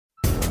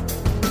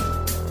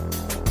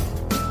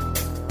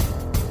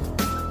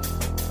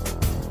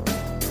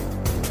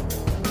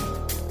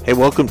Hey,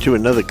 welcome to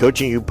another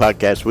Coaching You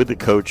podcast with the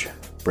coach,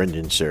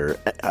 Brendan Suhr.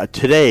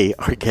 Today,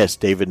 our guest,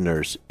 David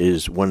Nurse,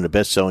 is one of the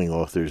best-selling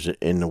authors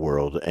in the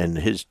world, and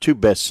his two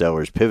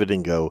bestsellers, Pivot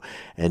and Go,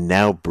 and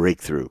now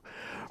Breakthrough.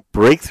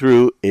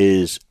 Breakthrough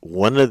is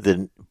one of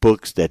the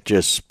books that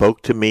just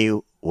spoke to me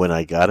when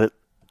I got it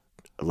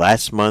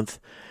last month,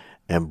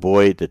 and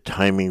boy, the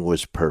timing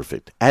was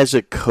perfect. As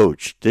a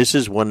coach, this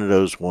is one of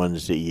those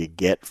ones that you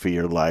get for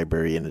your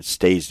library and it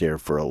stays there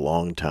for a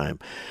long time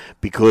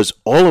because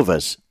all of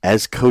us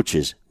as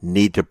coaches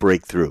need to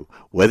break through,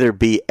 whether it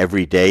be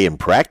every day in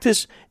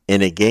practice,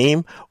 in a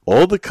game.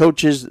 All the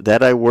coaches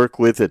that I work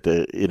with at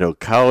the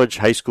college,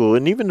 high school,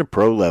 and even the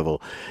pro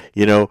level,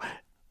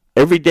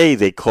 every day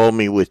they call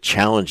me with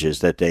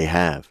challenges that they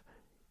have.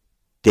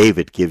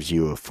 David gives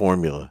you a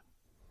formula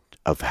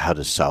of how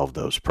to solve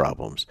those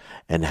problems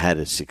and how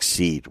to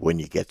succeed when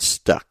you get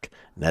stuck.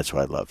 And that's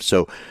what I love.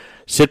 So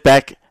sit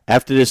back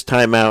after this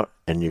timeout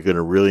and you're going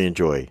to really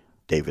enjoy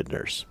David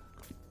Nurse.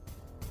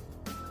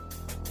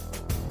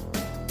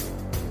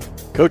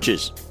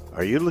 Coaches,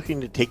 are you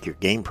looking to take your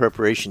game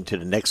preparation to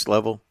the next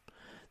level?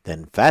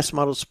 Then Fast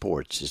Model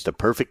Sports is the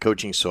perfect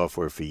coaching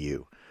software for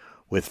you.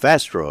 With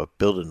FastDraw,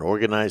 build an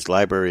organized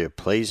library of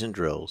plays and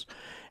drills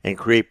and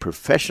create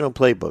professional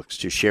playbooks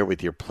to share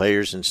with your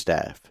players and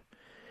staff.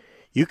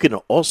 You can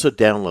also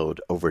download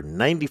over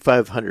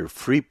 9,500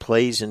 free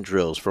plays and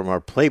drills from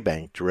our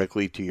Playbank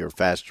directly to your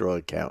FastDraw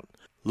account.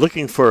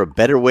 Looking for a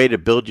better way to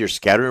build your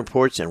scouting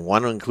reports and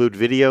want to include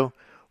video?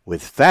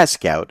 With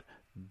FastScout,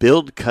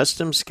 build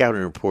custom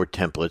scouting report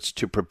templates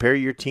to prepare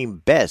your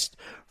team best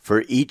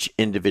for each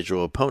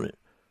individual opponent.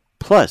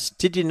 Plus,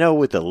 did you know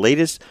with the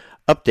latest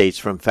updates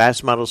from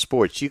Fast Model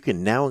Sports, you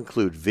can now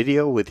include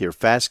video with your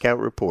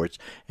FastScout reports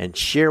and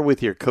share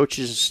with your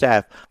coaches and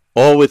staff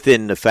all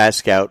within the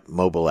FastScout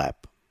mobile app.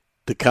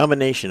 The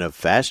combination of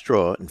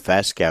FastDraw and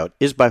FastScout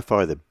is by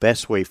far the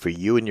best way for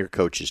you and your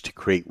coaches to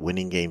create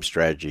winning game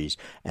strategies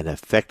and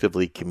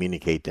effectively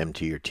communicate them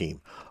to your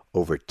team.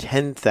 Over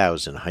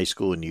 10,000 high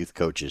school and youth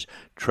coaches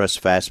trust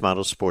Fast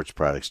Model Sports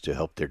products to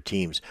help their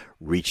teams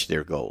reach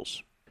their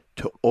goals.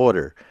 To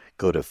order,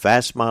 go to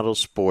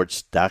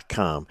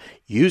fastmodelsports.com.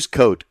 Use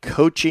code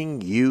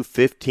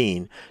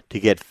COACHINGU15 to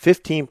get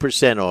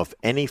 15% off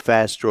any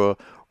FastDraw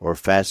or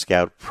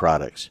FastScout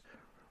products.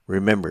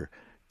 Remember,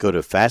 go to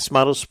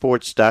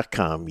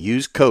fastmodelsports.com,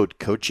 use code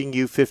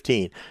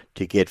COACHINGU15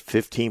 to get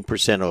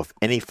 15% off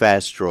any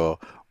FastDraw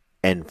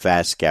and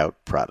FastScout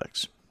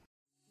products.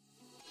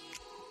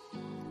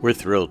 We're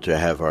thrilled to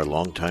have our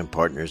longtime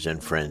partners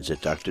and friends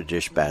at Dr.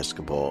 Dish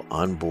Basketball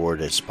on board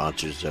as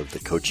sponsors of the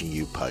Coaching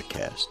You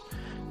podcast.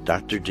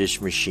 Dr.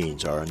 Dish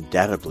machines are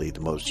undoubtedly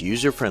the most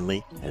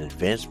user-friendly and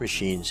advanced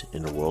machines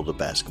in the world of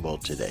basketball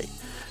today.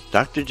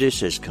 Dr. Dish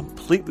has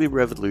completely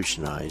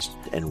revolutionized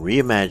and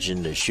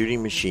reimagined the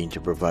shooting machine to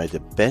provide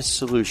the best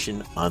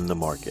solution on the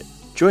market.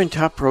 Join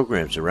top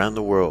programs around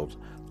the world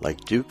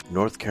like Duke,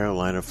 North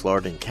Carolina,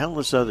 Florida, and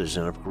countless others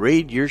and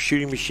upgrade your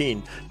shooting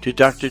machine to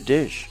Dr.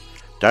 Dish.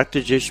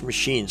 Dr. Dish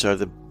machines are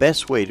the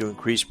best way to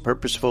increase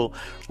purposeful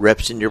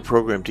reps in your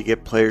program to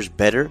get players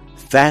better,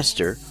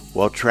 faster,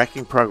 while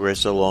tracking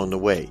progress along the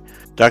way.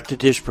 Dr.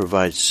 Dish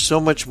provides so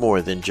much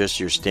more than just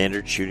your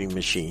standard shooting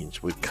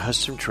machines with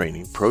custom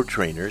training, pro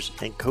trainers,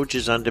 and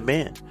coaches on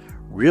demand,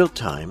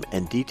 real-time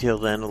and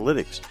detailed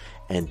analytics,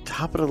 and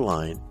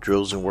top-of-the-line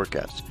drills and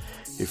workouts.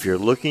 If you're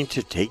looking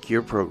to take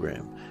your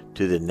program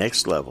to the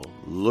next level,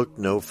 look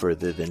no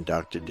further than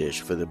Dr.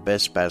 Dish for the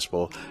best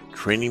basketball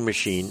training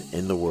machine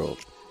in the world.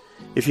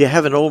 If you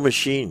have an old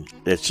machine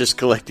that's just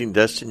collecting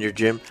dust in your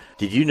gym,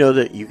 did you know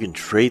that you can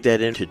trade that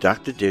in to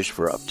Dr. Dish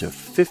for up to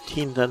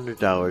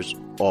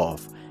 $1,500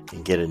 off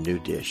and get a new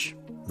dish?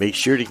 Make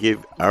sure to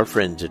give our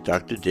friends at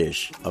Dr.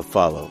 Dish a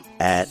follow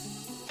at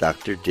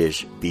Dr.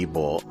 Dish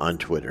B-Ball on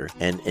Twitter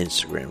and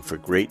Instagram for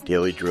great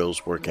daily drills,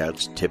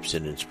 workouts, tips,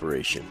 and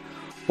inspiration.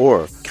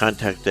 Or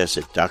contact us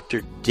at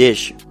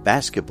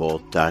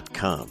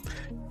drdishbasketball.com.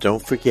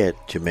 Don't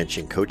forget to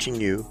mention Coaching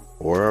You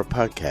or our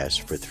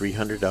podcast for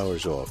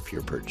 $300 off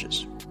your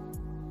purchase.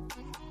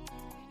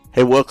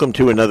 Hey, welcome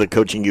to another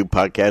Coaching You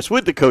podcast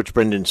with the coach,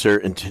 Brendan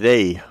Suhr. And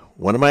today,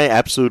 one of my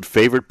absolute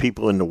favorite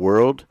people in the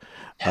world,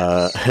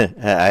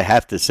 I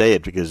have to say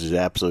it because it's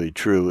absolutely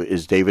true,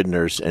 is David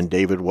Nurse. And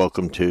David,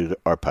 welcome to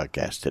our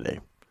podcast today.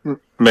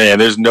 Man,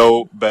 there's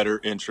no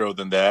better intro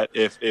than that.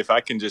 If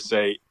I can just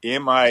say,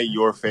 am I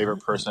your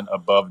favorite person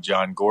above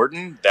John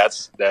Gordon?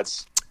 That's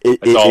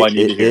all I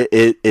need to hear.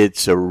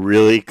 It's a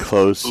really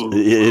close,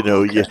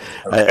 okay.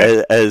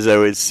 As I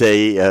would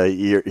say,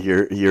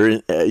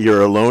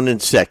 you're alone in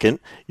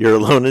second. You're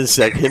alone in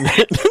second.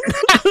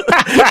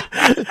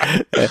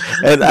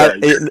 And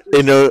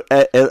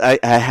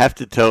I have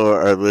to tell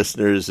our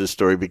listeners this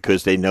story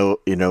because they know,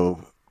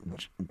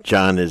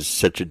 John is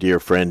such a dear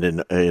friend,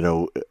 and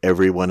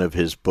every one of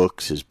his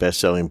books, his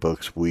best-selling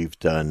books, we've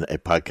done a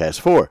podcast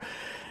for.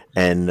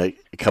 And a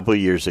couple of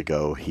years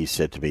ago, he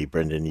said to me,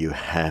 Brendan, you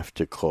have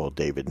to call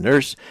David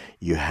Nurse.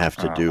 You have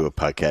to do a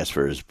podcast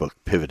for his book,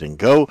 Pivot and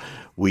Go.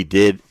 We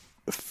did.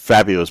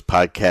 fabulous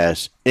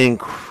podcast,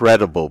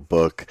 incredible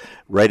book,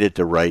 right at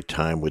the right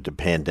time with the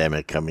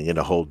pandemic coming in,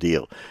 a whole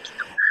deal.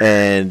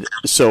 And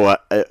so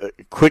a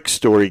quick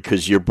story,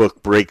 because your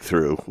book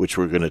Breakthrough, which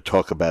we're going to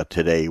talk about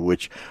today,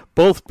 which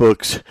both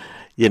books,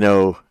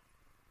 just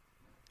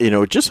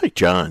like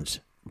John's,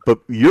 but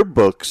your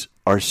books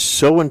are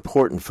so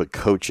important for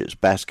coaches,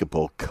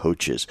 basketball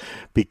coaches,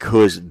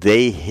 because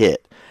they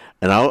hit.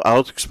 And I'll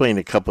explain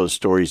a couple of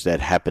stories that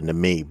happened to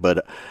me.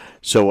 But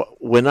so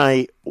when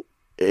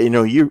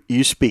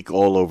you speak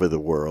all over the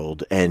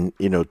world, and,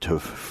 to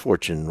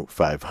Fortune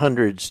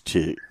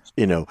 500s,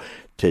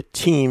 to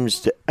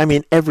teams,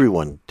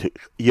 everyone.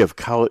 You have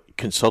college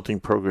consulting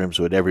programs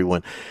with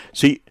everyone.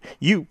 So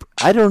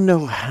I don't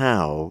know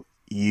how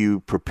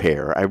you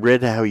prepare. I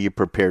read how you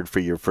prepared for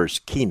your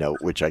first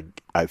keynote, which I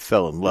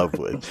fell in love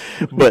with.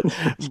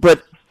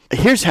 but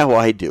here's how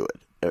I do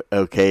it.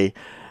 Okay,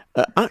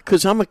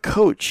 because I'm a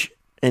coach,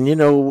 and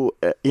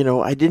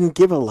I didn't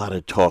give a lot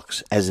of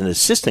talks as an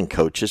assistant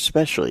coach,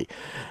 especially,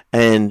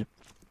 and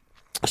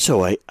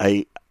so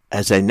I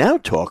as I now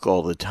talk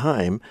all the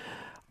time.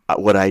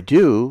 What I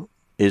do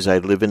is I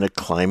live in a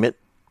climate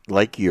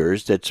like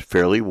yours that's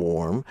fairly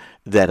warm,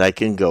 that I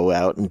can go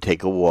out and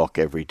take a walk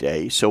every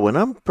day. So when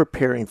I'm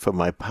preparing for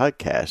my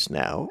podcast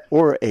now,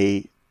 or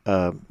a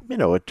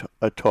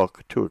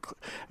talk to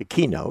a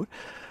keynote,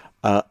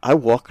 I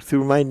walk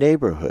through my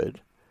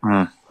neighborhood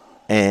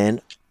and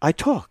I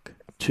talk.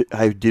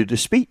 I do the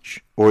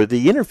speech or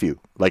the interview,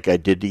 like I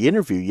did the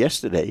interview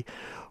yesterday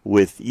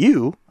with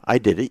you. I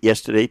did it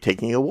yesterday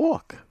taking a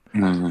walk.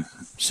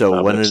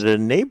 So one of the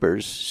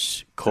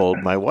neighbors called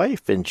my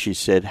wife, and she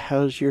said,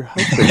 "How's your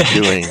husband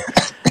doing?"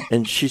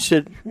 And she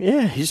said,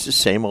 "Yeah, he's the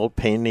same old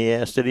pain in the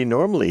ass that he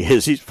normally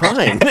is. He's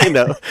fine."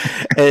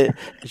 And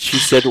she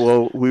said,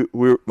 "Well,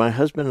 my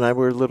husband and I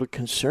were a little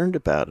concerned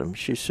about him."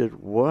 She said,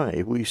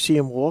 "Why? We see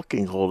him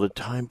walking all the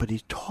time, but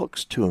he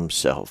talks to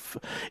himself.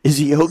 Is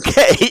he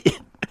okay?"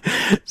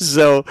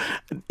 So,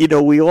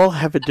 we all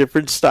have a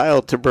different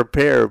style to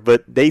prepare,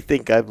 but they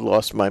think I've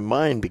lost my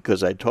mind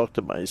because I talk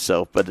to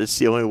myself, but it's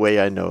the only way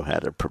I know how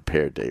to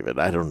prepare, David.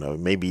 I don't know.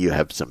 Maybe you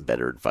have some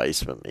better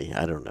advice for me.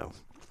 I don't know.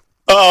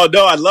 Oh,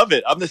 no, I love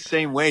it. I'm the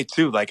same way,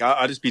 too. Like,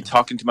 I'll just be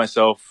talking to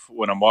myself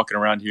when I'm walking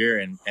around here,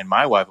 and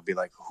my wife will be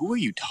like, "Who are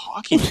you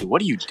talking to?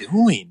 What are you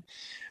doing?"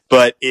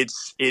 But it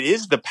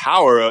is the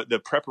power, the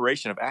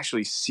preparation of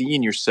actually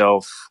seeing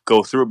yourself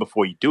go through it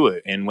before you do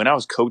it. And when I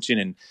was coaching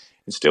and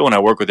still when I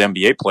work with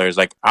NBA players,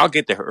 like, I'll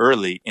get there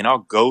early and I'll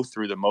go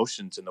through the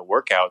motions and the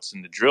workouts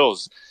and the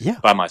drills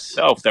by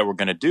myself that we're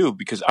going to do,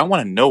 because I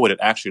want to know what it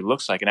actually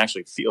looks like and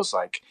actually feels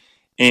like.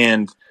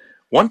 And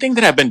one thing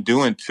that I've been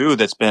doing too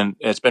that's been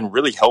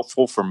really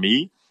helpful for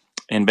me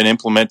and been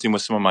implementing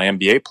with some of my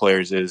NBA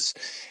players is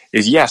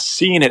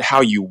seeing it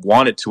how you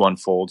want it to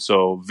unfold.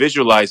 So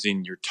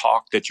visualizing your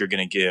talk that you're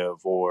going to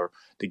give, or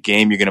the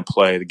game you're going to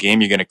play, the game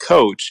you're going to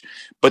coach,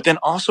 but then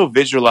also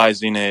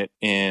visualizing it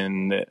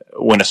in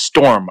when a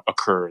storm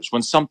occurs,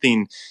 when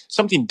something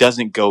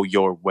doesn't go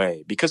your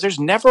way, because there's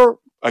never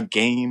a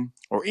game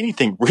or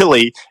anything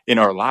really in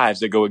our lives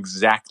that go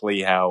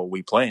exactly how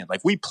we plan.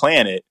 Like, we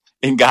plan it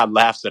and God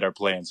laughs at our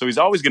plan. So there's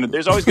always going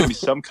to be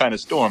some kind of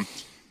storm,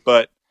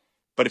 but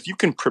if you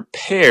can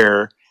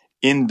prepare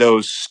in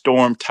those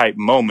storm type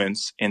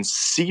moments and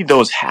see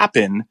those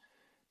happen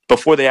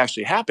before they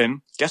actually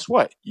happen, guess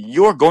what?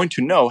 You're going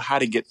to know how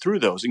to get through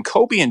those. And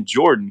Kobe and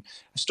Jordan,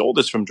 I stole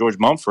this from George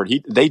Mumford.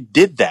 They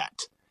did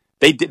that.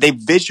 They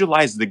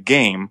visualized the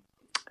game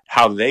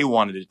how they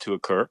wanted it to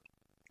occur.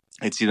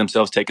 They'd see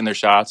themselves taking their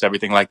shots,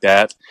 everything like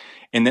that.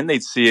 And then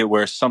they'd see it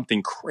where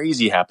something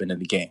crazy happened in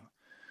the game.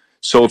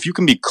 So if you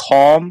can be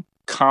calm,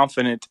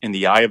 confident in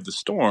the eye of the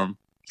storm,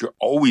 you're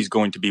always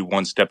going to be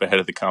one step ahead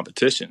of the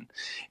competition.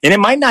 And it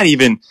might not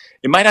even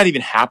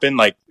happen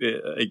like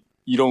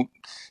you don't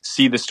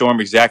see the storm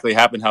exactly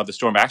happen how the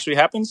storm actually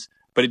happens,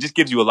 but it just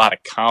gives you a lot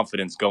of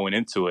confidence going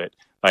into it.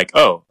 Like,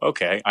 oh,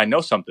 okay, I know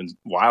something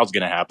wild's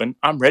going to happen.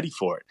 I'm ready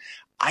for it.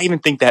 I even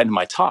think that in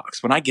my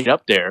talks when I get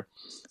up there.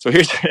 So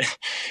here's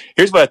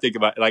what I think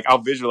about. Like, I'll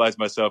visualize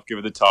myself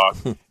giving the talk,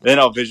 then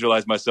I'll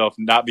visualize myself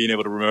not being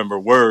able to remember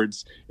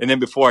words, and then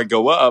before I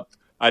go up,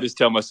 I just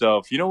tell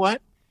myself, you know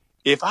what?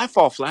 If I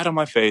fall flat on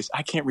my face,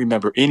 I can't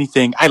remember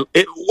anything.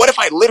 What if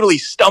I literally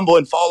stumble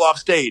and fall off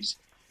stage?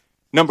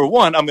 Number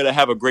one, I'm going to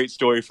have a great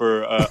story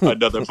for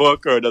another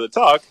book or another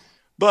talk,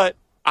 but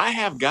I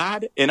have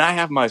God and I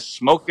have my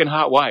smoking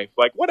hot wife.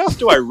 Like, what else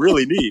do I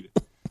really need?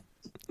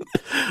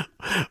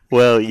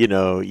 Well,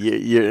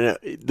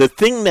 the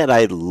thing that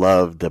I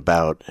loved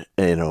about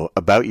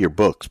your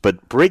books,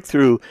 but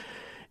Breakthrough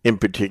in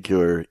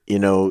particular,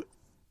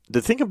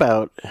 the thing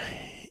about,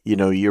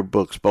 your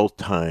books both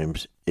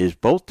times, the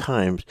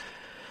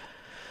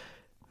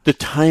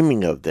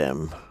timing of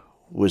them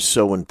was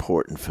so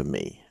important for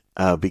me,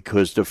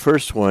 because the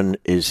first one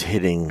is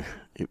hitting,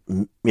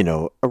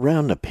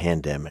 around the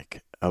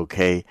pandemic,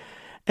 okay?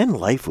 And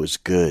life was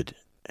good.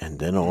 And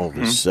then all of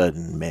a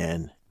sudden,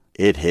 man,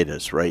 it hit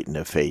us right in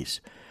the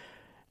face.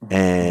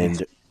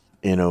 And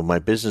my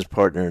business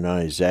partner and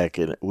I, Zach,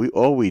 and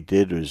all we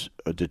did was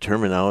the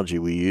terminology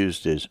we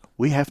used is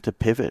we have to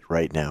pivot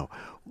right now.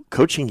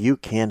 Coaching You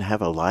can't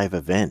have a live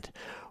event.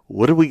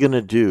 What are we going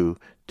to do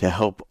to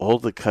help all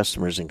the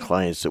customers and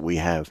clients that we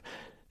have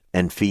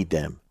and feed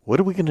them? What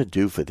are we going to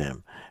do for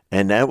them?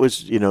 And that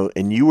was,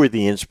 and you were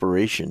the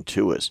inspiration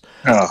to us.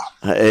 Oh,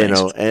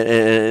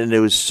 and it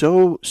was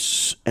so,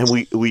 and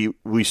we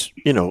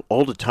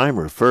all the time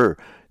refer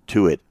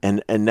to it.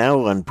 And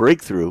now on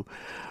Breakthrough,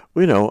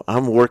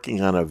 I'm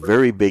working on a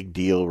very big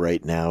deal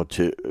right now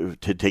to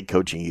take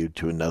Coaching You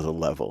to another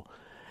level.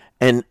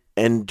 And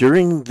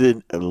during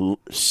the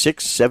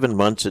 6-7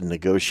 months of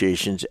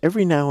negotiations,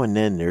 every now and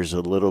then there's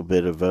a little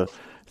bit of a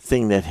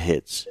thing that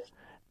hits.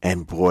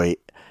 And boy,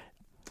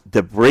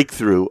 the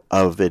breakthrough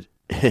of it,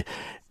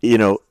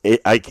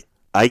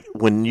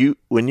 when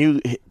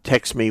you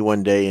text me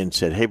one day and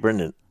said, "Hey,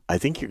 Brendan, I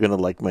think you're going to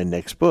like my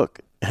next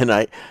book," and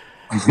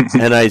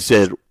I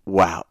said,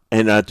 "Wow!"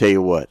 And I'll tell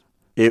you what,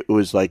 it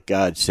was like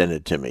God sent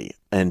it to me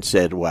and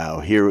said, "Wow,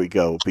 here we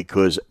go,"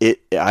 because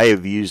I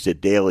have used it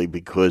daily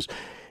because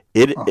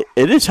it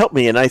has helped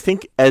me, and I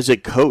think as a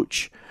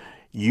coach,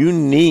 you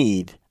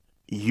need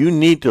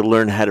to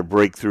learn how to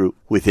break through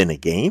within a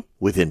game,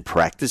 within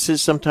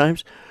practices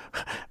sometimes,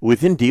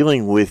 within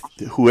dealing with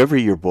whoever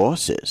your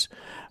boss is.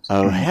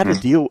 How to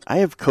deal. I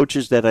have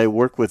coaches that I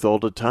work with all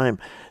the time.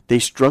 They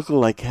struggle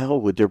like hell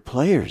with their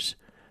players,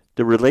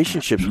 the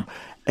relationships.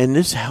 And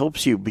this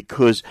helps you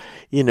because,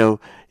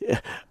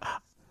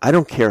 I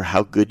don't care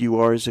how good you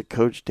are as a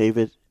coach,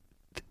 David.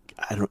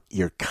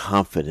 Your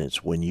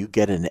confidence when you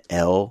get an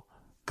L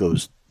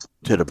goes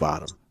to the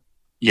bottom.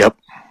 Yep.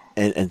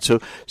 And so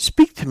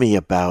speak to me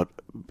about,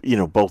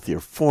 both your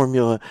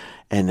formula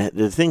and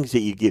the things that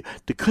you give.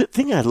 The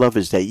thing I love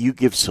is that you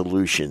give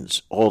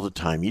solutions all the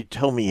time. You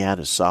tell me how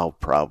to solve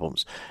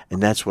problems,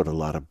 and that's what a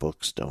lot of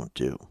books don't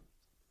do.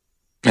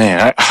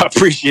 Man, I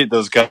appreciate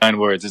those kind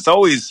words. It's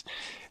always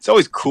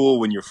cool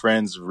when your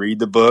friends read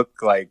the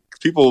book. Like,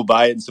 people will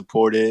buy it and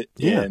support it.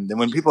 Yeah. And then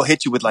when people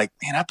hit you with like,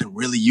 "Man, I've been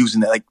really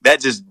using that," like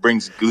that just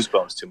brings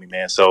goosebumps to me,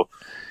 man. So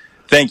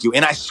thank you.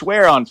 And I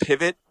swear on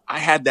pivot, I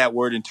had that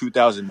word in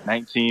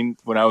 2019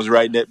 when I was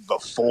writing it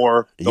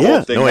before the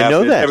whole thing happened. I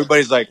know that.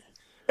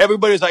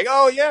 Everybody's like,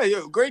 "Oh yeah,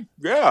 great.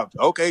 Yeah.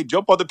 Okay.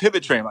 Jump on the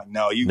pivot train." I'm like,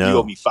 no, you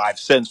owe me 5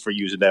 cents for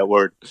using that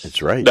word.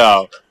 That's right.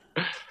 No.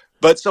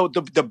 But so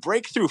the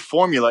breakthrough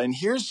formula, and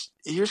here's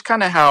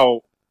kind of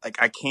how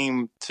like I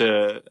came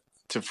to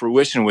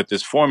fruition with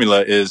this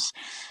formula is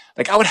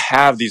like I would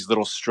have these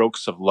little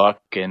strokes of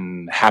luck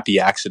and happy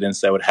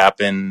accidents that would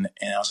happen,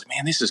 and I was like,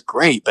 man, this is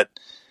great, but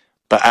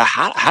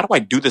how do I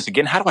do this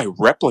again? How do I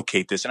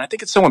replicate this? And I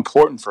think it's so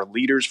important for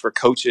leaders, for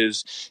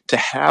coaches to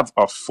have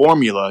a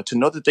formula to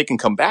know that they can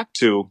come back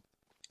to.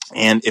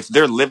 And if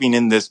they're living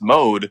in this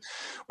mode,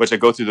 which I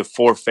go through the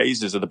 4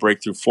 phases of the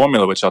breakthrough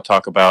formula, which I'll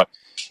talk about,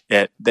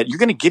 that you're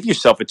going to give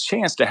yourself a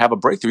chance to have a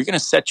breakthrough. You're going to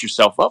set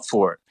yourself up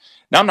for it.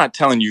 Now, I'm not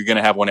telling you you're going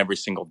to have one every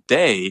single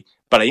day,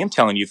 but I am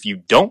telling you if you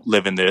don't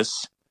live in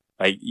this,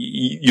 like,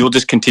 you'll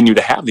just continue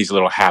to have these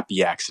little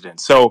happy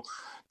accidents. So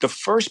the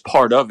first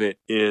part of it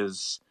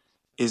is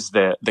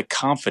the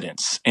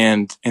confidence.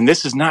 And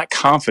this is not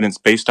confidence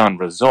based on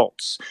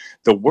results.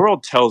 The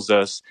world tells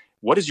us,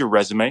 what is your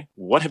resume?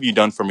 What have you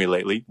done for me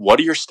lately? What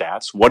are your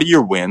stats? What are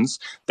your wins?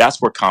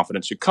 That's where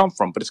confidence should come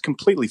from, but it's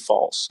completely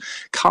false.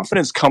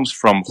 Confidence comes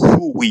from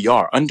who we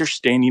are,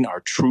 understanding our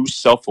true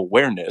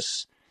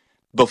self-awareness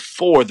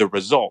before the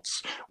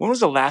results.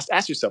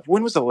 Ask yourself,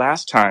 when was the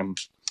last time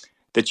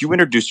that you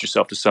introduced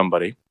yourself to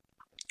somebody,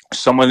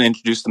 someone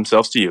introduced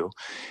themselves to you,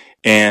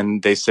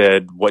 and they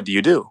said, "What do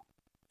you do?"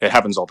 It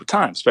happens all the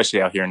time,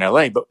 especially out here in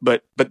LA.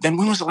 But then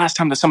when was the last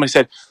time that somebody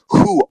said,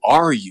 "Who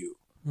are you?"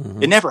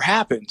 Mm-hmm. It never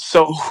happens.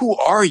 So who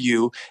are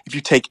you if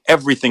you take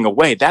everything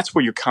away? That's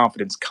where your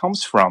confidence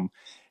comes from.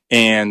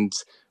 And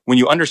when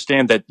you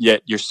understand that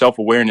yet your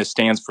self-awareness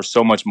stands for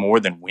so much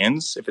more than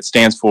wins, if it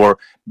stands for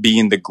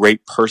being the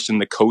great person,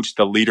 the coach,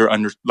 the leader,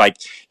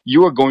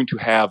 you are going to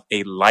have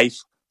a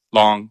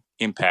lifelong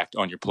impact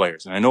on your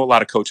players. And I know a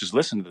lot of coaches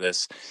listen to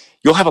this.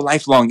 You'll have a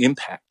lifelong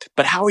impact,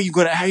 but are you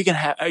going to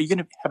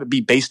have it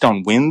be based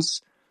on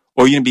wins,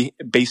 or are you going to be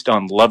based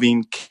on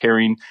loving,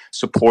 caring,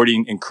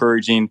 supporting,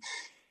 encouraging?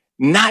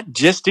 Not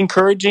just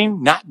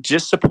encouraging, not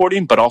just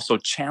supporting, but also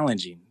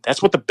challenging.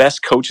 That's what the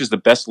best coaches, the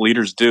best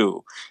leaders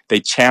do. They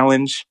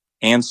challenge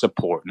and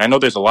support. And I know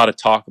there's a lot of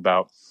talk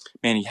about,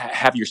 man, you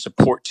have your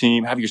support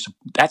team,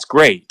 that's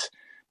great.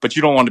 But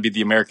you don't want to be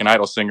the American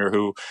Idol singer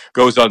who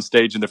goes on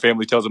stage and their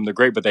family tells them they're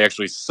great, but they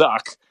actually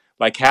suck.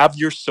 Like, have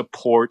your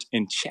support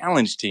and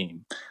challenge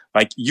team.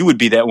 Like, you would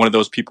be one of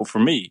those people for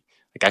me.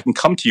 Like, I can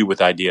come to you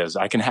with ideas.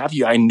 I can have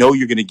you. I know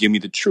you're going to give me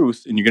the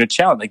truth and you're going to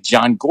challenge. Like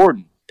John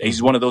Gordon.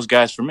 He's one of those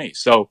guys for me.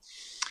 So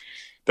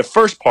the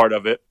first part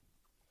of it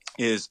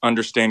is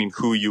understanding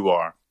who you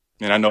are.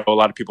 And I know a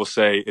lot of people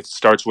say it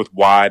starts with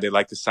why. They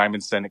like the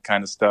Simon Sinek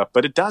kind of stuff,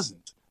 but it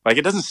doesn't. Like,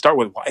 it doesn't start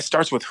with why. It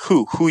starts with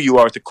who you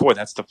are at the core.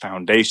 That's the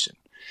foundation.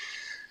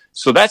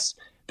 So that's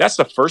that's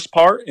the first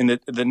part. And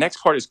the next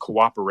part is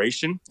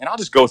cooperation. And I'll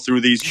just go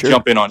through these, Sure.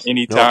 jump in on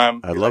any No,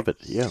 time. I love it.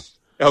 Yeah.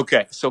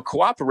 Okay, so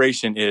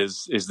cooperation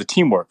is the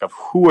teamwork of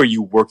who are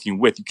you working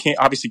with. You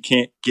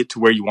can't get to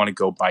where you want to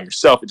go by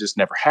yourself. It just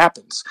never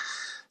happens.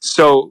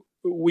 So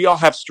we all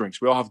have strengths.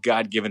 We all have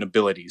God-given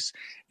abilities,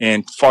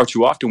 and far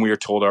too often we are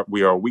told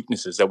we are our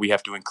weaknesses, that we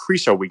have to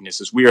increase our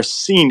weaknesses. We are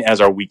seen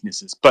as our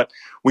weaknesses, but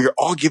we are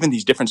all given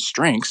these different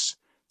strengths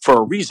for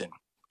a reason.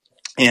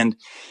 And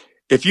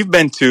if you've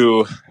been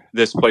to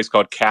this place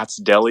called Katz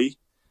Deli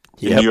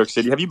in New York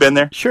City, have you been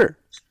there? Sure.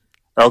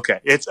 Okay,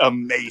 it's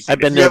amazing. I've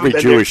been to every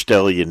Jewish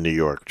deli in New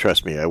York.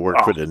 Trust me, I work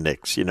for the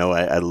Knicks. You know,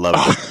 I love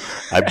them.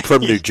 I'm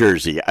from New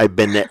Jersey. I've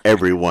been to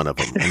every one of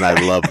them, and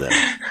I love them.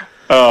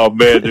 Oh,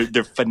 man,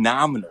 they're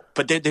phenomenal.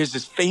 But there's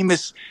this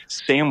famous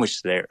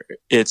sandwich there.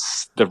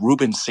 It's the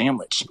Reuben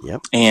sandwich.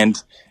 Yep.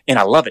 And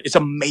I love it. It's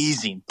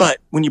amazing. But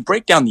when you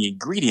break down the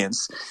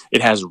ingredients,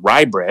 it has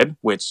rye bread,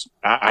 which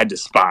I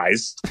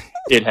despise.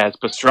 It has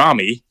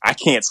pastrami. I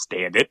can't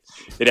stand it.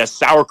 It has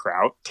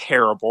sauerkraut.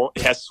 Terrible.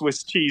 It has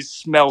Swiss cheese.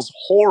 Smells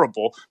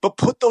horrible. But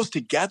put those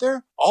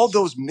together, all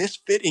those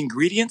misfit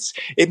ingredients,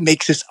 it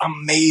makes this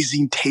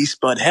amazing taste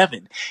bud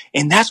heaven.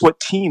 And that's what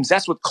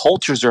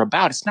cultures are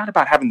about. It's not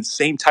about having the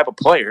same type of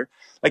player.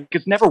 Like,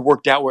 it's never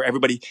worked out where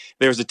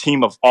there's a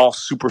team of all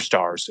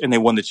superstars and they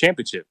won the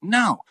championship.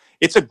 No,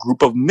 it's a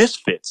group of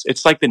misfits.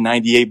 It's like the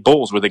 98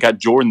 Bulls where they got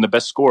Jordan, the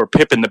best scorer,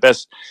 Pippen, the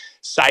best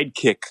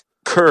sidekick,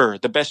 Kerr,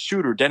 the best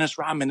shooter, Dennis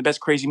Rodman, the best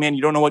crazy man.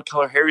 You don't know what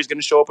color hair he's going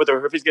to show up with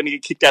or if he's going to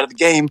get kicked out of the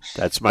game.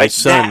 That's my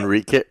son.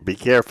 Be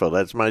careful.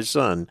 That's my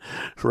son,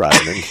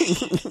 Rodman.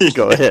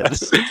 Go ahead.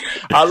 Yes.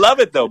 I love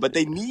it, though, but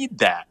they need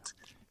that.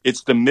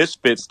 It's the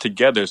misfits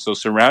together. So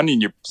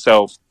surrounding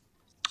yourself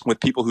with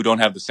people who don't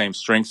have the same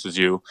strengths as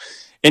you,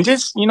 and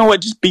just, you know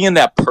what, just being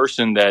that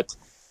person that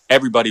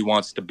everybody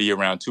wants to be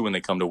around too when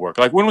they come to work.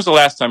 Like, when was the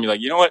last time you're like,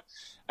 you know what,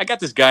 I got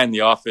this guy in the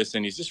office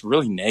and he's just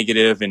really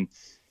negative and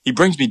he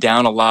brings me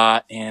down a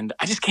lot and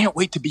I just can't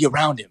wait to be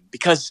around him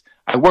because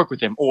I work with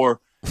him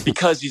or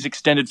because he's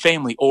extended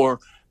family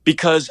or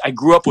because I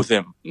grew up with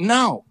him.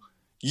 No,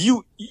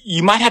 you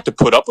might have to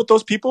put up with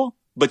those people,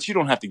 but you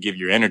don't have to give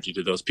your energy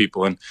to those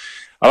people. And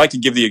I like to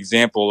give the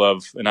example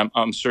of, and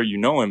I'm sure you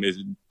know him, is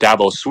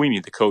Dabo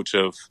Swinney, the coach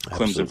of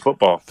Clemson Absolutely.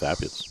 football.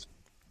 Fabulous.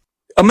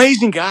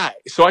 Amazing guy.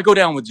 So I go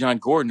down with John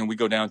Gordon and we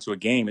go down to a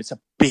game. It's a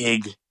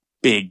big,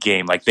 big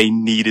game. Like, they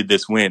needed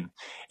this win.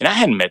 And I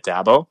hadn't met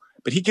Dabo,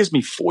 but he gives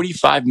me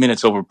 45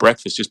 minutes over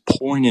breakfast just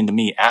pouring into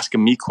me,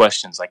 asking me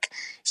questions like,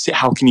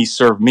 how can he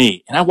serve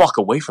me? And I walk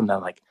away from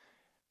that like,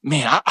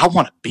 man, I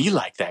want to be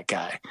like that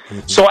guy.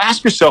 Mm-hmm. So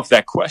ask yourself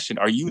that question.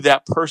 Are you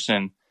that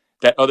person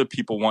that other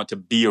people want to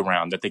be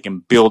around, that they can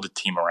build a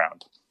team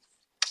around?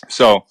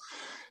 So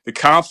the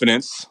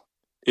confidence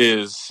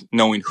is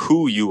knowing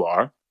who you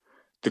are.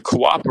 The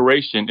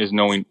cooperation is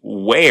knowing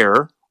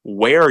where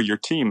your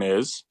team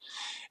is.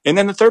 And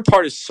then the third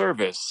part is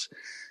service.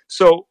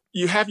 So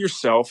you have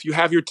yourself, you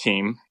have your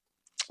team,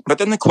 but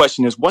then the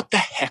question is, what the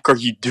heck are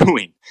you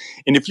doing?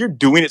 And if you're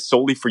doing it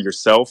solely for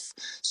yourself,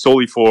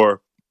 solely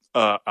for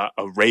a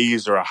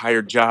raise or a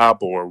higher job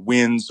or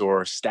wins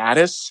or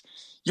status,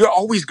 you're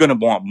always going to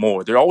want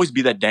more. There'll always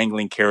be that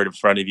dangling carrot in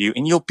front of you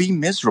and you'll be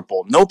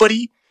miserable.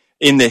 Nobody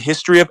in the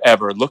history of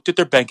ever looked at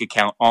their bank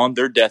account on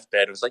their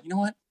deathbed and was like, you know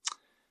what?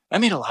 I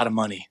made a lot of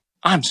money.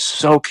 I'm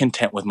so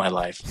content with my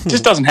life. It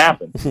just doesn't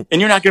happen. And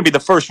you're not going to be the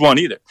first one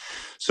either.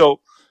 So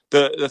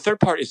the third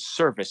part is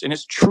service, and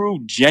it's true,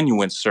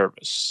 genuine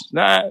service.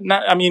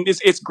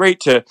 It's great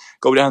to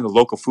go down to the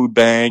local food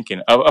bank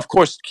and, of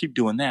course, keep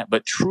doing that.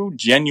 But true,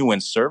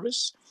 genuine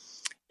service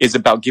is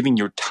about giving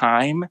your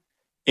time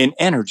and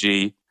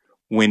energy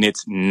when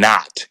it's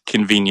not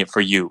convenient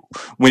for you,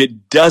 when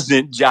it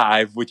doesn't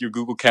jive with your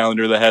Google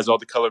Calendar that has all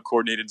the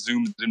color-coordinated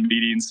Zooms and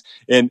meetings.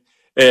 And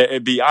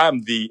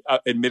I'm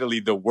admittedly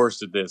the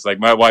worst at this. Like,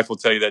 my wife will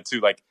tell you that too.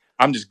 Like,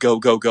 I'm just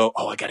go.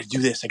 Oh, I got to do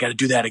this. I got to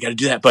do that. I got to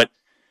do that.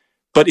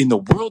 But in the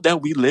world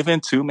that we live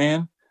in too,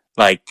 man,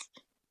 like,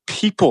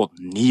 people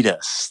need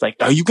us. Like,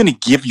 are you going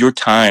to give your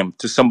time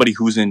to somebody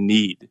who's in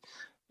need?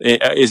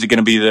 Is it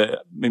going to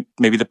be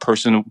maybe the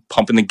person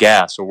pumping the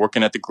gas or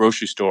working at the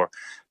grocery store?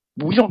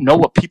 We don't know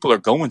what people are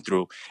going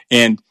through.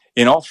 And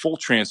in all full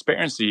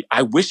transparency,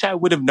 I wish I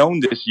would have known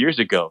this years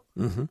ago,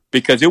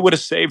 because it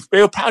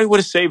probably would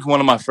have saved one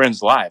of my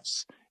friends'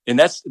 lives. And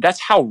that's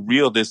how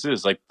real this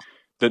is. Like,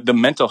 the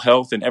mental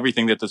health and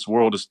everything that this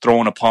world is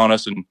throwing upon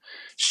us and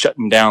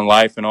shutting down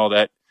life and all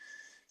that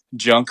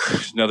junk.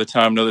 Another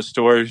time, another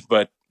story.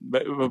 But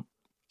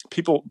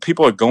people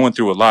are going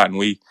through a lot, and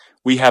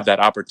we have that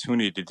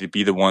opportunity to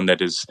be the one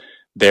that is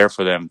there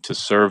for them, to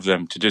serve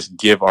them, to just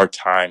give our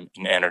time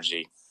and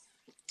energy.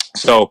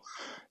 So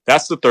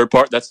that's the third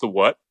part. That's the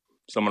what.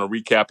 So I'm going to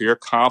recap here.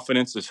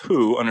 Confidence is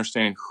who,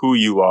 understanding who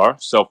you are,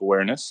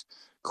 self-awareness.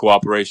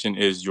 Cooperation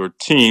is your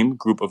team,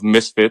 group of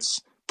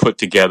misfits put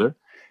together.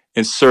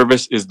 And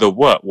service is the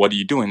what. What are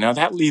you doing? Now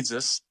that leads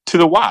us to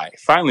the why.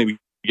 Finally, we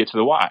get to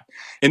the why.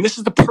 And this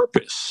is the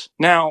purpose.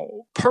 Now,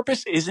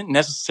 purpose isn't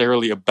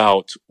necessarily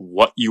about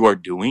what you are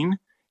doing.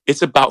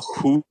 It's about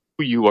who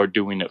you are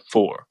doing it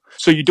for.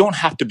 So you don't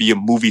have to be a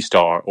movie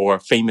star or a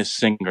famous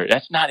singer.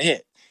 That's not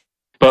it.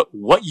 But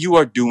what you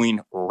are doing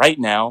right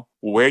now,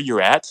 where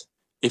you're at,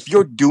 if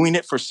you're doing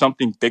it for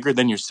something bigger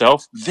than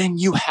yourself, then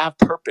you have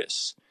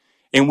purpose.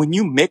 And when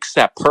you mix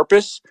that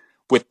purpose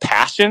with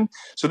passion,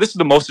 so this is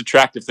the most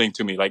attractive thing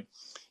to me. Like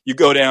you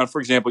go down, for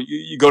example,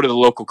 you go to the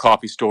local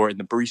coffee store and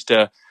the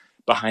barista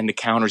behind the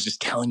counter is just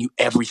telling you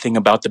everything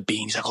about the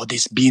bean. He's like, oh,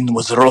 this bean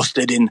was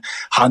roasted in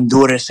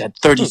Honduras at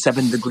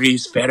 37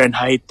 degrees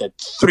Fahrenheit at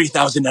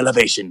 3,000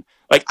 elevation.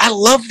 Like, I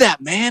love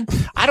that, man.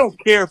 I don't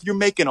care if you're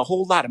making a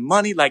whole lot of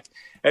money. Like,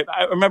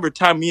 I remember a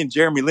time me and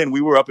Jeremy Lin,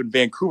 we were up in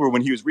Vancouver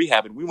when he was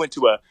rehabbing. We went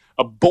to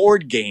a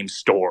board game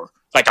store,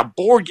 like a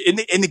board, and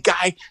the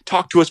guy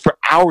talked to us for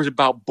hours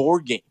about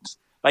board games.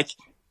 Like,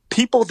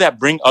 people that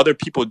bring other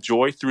people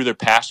joy through their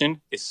passion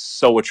is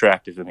so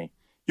attractive to me.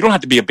 You don't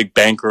have to be a big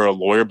banker or a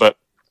lawyer, but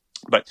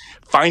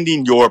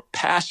finding your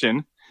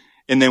passion,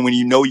 and then when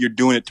you know you're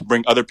doing it to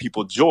bring other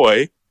people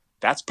joy,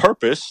 that's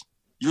purpose.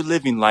 You're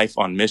living life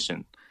on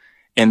mission.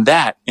 And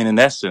that, in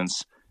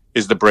essence,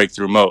 is the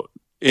breakthrough mode.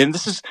 And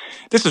this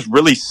is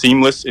really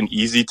seamless and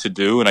easy to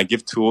do. And I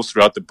give tools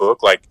throughout the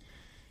book. Like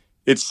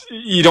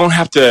you don't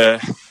have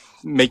to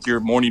make your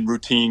morning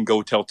routine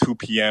go till 2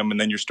 p.m. and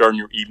then you're starting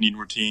your evening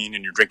routine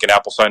and you're drinking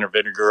apple cider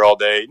vinegar all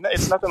day.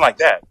 It's nothing like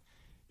that.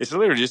 It's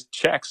literally just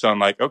checks on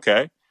like,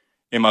 okay,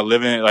 am I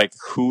living it? Like,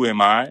 who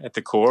am I at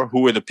the core?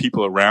 Who are the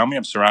people around me?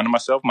 I'm surrounding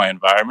myself, my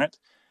environment.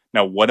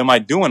 Now, what am I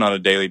doing on a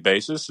daily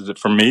basis? Is it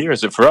for me or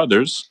is it for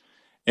others?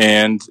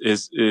 And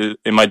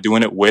am I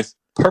doing it with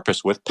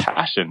purpose, with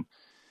passion?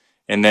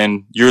 And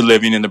then you're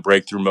living in the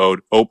breakthrough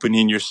mode,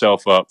 opening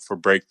yourself up for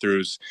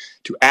breakthroughs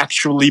to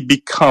actually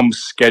become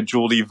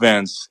scheduled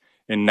events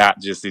and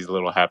not just these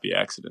little happy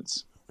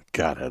accidents.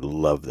 God, I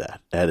love that.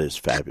 That is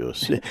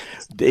fabulous.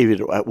 David,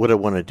 what I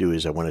want to do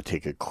is I want to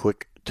take a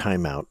quick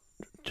timeout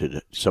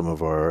to some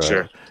of our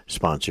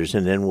sponsors,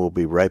 and then we'll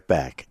be right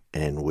back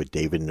and with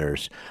David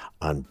Nurse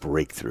on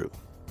Breakthrough.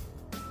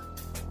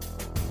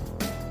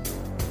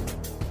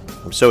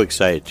 I'm so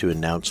excited to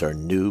announce our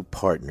new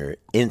partner,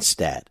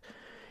 Instat.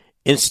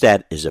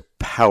 Instat is a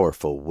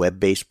powerful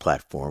web-based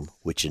platform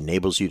which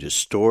enables you to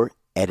store,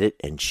 edit,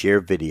 and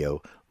share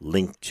video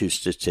linked to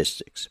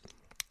statistics.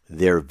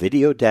 Their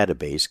video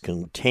database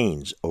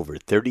contains over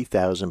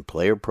 30,000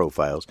 player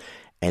profiles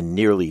and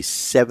nearly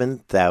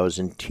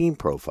 7,000 team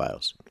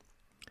profiles.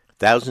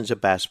 Thousands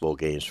of basketball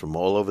games from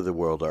all over the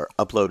world are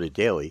uploaded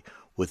daily,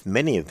 with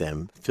many of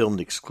them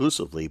filmed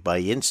exclusively by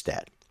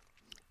Instat.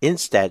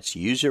 Instat's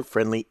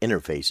user-friendly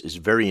interface is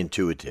very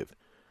intuitive.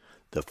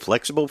 The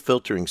flexible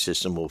filtering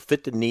system will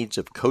fit the needs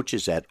of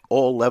coaches at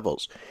all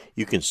levels.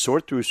 You can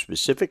sort through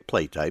specific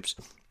play types,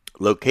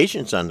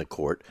 locations on the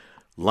court,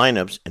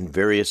 lineups, and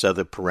various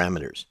other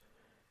parameters.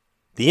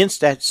 The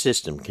Instat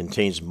system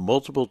contains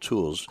multiple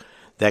tools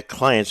that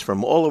clients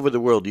from all over the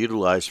world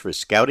utilize for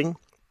scouting,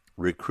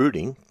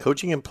 recruiting,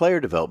 coaching and player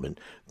development,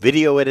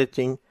 video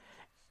editing,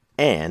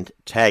 and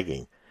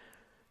tagging.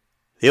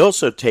 They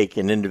also take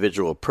an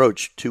individual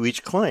approach to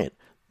each client.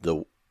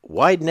 The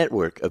wide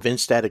network of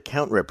Instat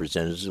account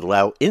representatives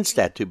allow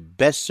Instat to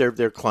best serve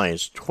their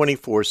clients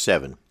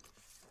 24/7.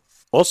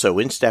 Also,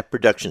 Instat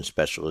production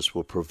specialists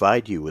will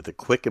provide you with a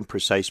quick and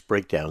precise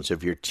breakdowns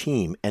of your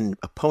team and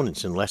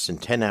opponents in less than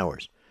 10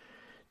 hours.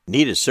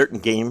 Need a certain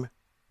game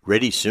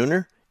ready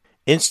sooner?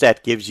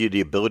 Instat gives you the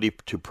ability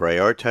to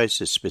prioritize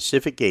the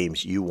specific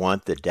games you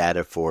want the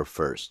data for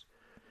first.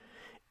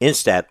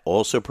 Instat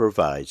also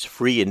provides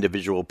free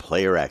individual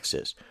player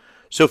access,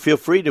 so feel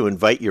free to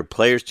invite your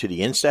players to the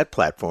Instat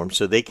platform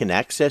so they can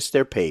access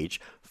their page,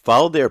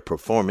 follow their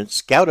performance,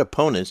 scout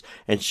opponents,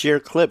 and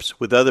share clips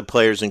with other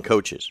players and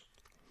coaches.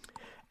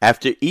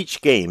 After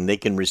each game, they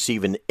can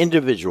receive an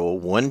individual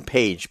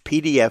one-page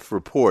PDF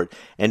report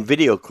and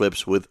video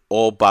clips with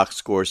all box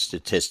score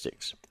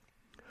statistics.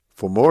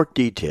 For more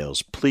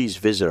details, please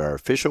visit our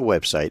official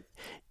website,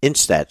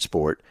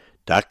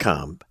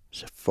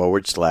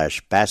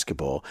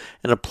 instatsport.com/basketball,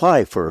 and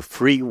apply for a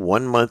free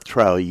 1-month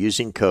trial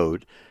using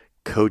code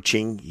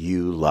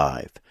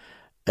CoachingYouLive.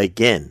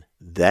 Again,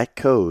 that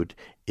code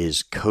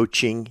is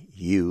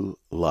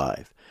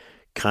CoachingYouLive.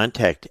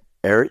 Contact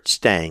Eric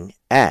Stang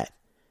at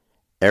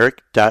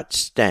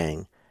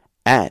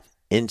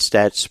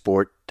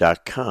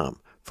eric.stang@instatsport.com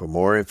for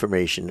more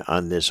information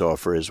on this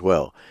offer as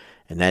well.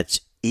 And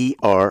that's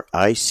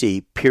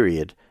ERIC.STANG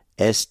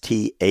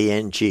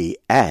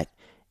at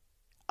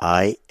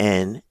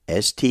INSTAT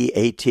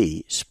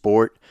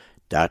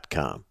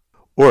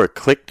or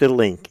click the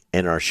link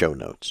in our show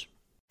notes.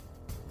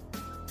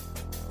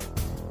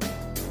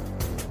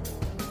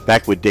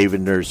 Back with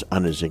David Nurse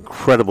on his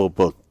incredible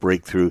book,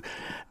 Breakthrough,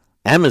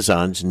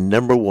 Amazon's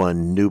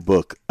 #1 new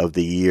book of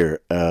the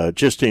year.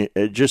 Just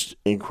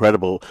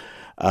incredible,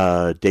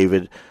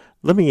 David.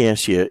 Let me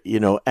ask you,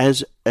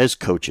 as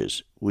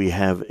coaches, we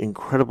have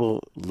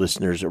incredible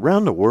listeners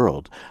around the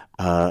world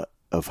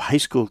of high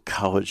school,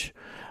 college,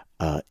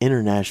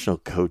 international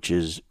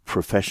coaches,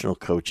 professional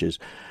coaches.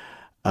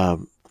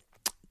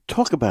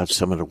 Talk about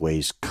some of the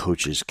ways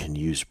coaches can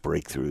use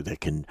Breakthrough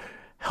that can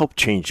help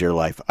change their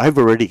life? I've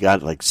already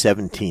got like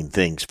 17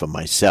 things for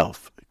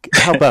myself.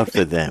 How about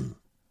for them?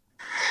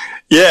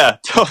 Yeah,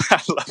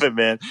 I love it,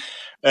 man.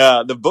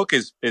 The book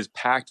is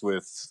packed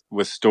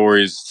with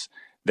stories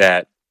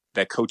that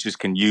coaches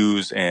can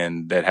use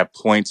and that have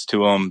points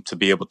to them to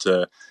be able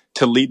to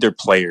lead their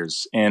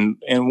players. And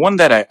one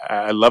that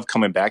I love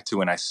coming back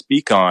to and I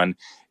speak on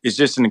is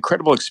just an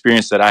incredible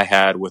experience that I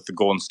had with the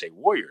Golden State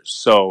Warriors.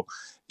 So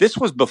this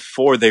was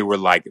before they were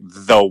like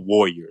the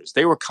Warriors.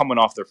 They were coming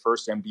off their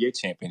first NBA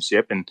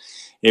championship, and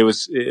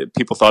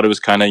people thought it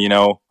was kind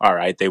of, all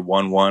right, they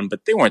won one,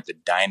 but they weren't the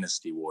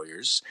dynasty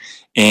Warriors.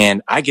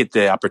 And I get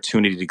the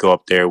opportunity to go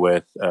up there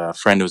with a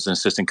friend who was an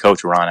assistant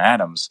coach, Ron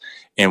Adams,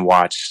 and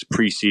watch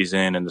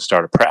preseason and the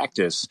start of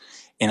practice.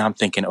 And I'm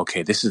thinking,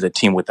 okay, this is a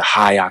team with the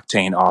high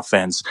octane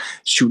offense,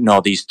 shooting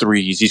all these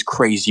threes, these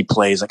crazy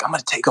plays. Like, I'm going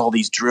to take all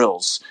these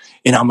drills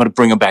and I'm going to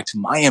bring them back to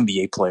my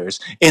NBA players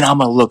and I'm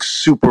going to look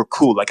super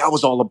cool. Like, I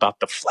was all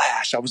about the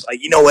flash. I was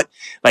like, you know what?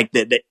 Like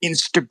the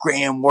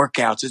Instagram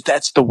workouts,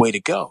 that's the way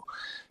to go.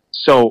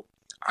 So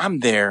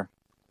I'm there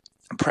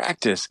in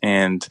practice,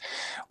 and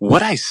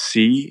what I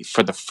see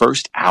for the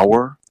first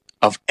hour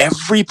of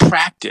every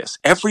practice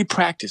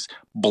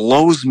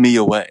blows me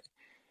away.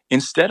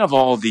 Instead of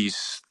all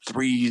these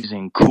threes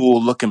and cool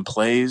looking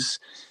plays,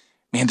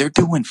 man, they're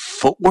doing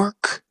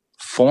footwork,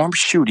 form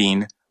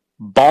shooting,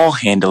 ball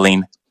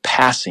handling,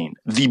 passing,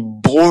 the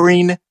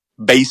boring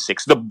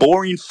basics, the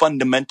boring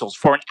fundamentals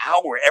for an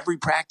hour every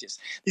practice.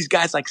 These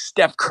guys like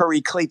Steph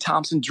Curry, Klay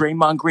Thompson,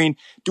 Draymond Green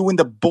doing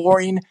the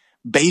boring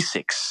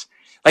basics.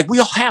 Like, we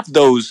all have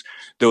those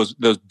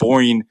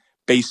boring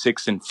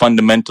basics and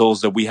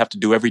fundamentals that we have to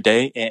do every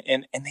day,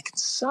 and they can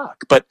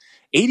suck. But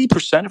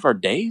 80% of our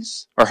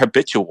days are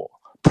habitual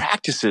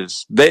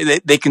practices.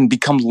 They can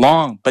become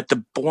long, but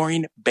the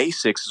boring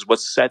basics is what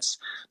sets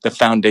the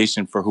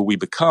foundation for who we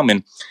become.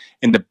 And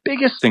the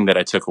biggest thing that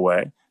I took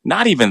away,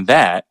 not even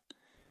that,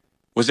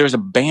 was there's a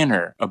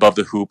banner above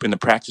the hoop in the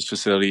practice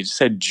facility that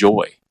said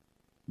joy.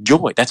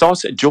 Joy. That's all it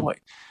said, joy.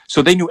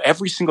 So they knew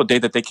every single day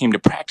that they came to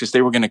practice,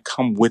 they were going to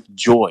come with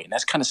joy. And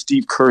that's kind of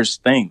Steve Kerr's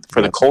thing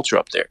for the culture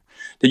up there,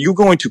 that you're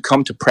going to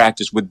come to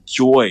practice with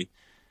joy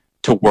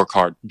to work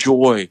hard,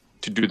 joy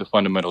to do the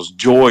fundamentals,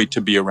 joy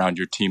to be around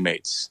your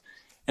teammates.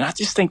 And I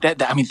just think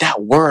that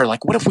word,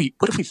 like, what if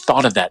we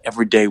thought of that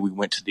every day we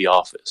went to the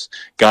office,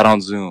 got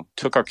on Zoom,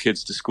 took our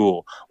kids to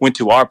school, went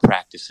to our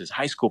practices,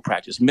 high school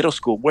practice, middle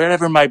school,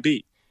 wherever it might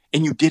be,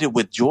 and you did it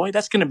with joy?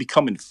 That's going to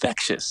become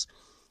infectious.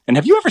 And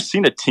have you ever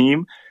seen a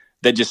team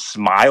that just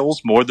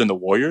smiles more than the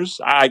Warriors?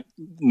 I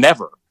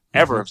never,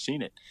 ever have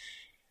seen it.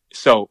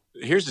 So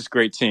here's this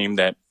great team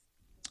that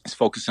is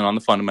focusing on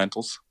the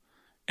fundamentals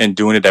and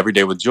doing it every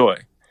day with joy.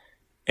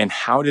 And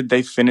how did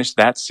they finish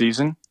that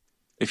season?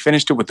 They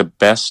finished it with the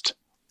best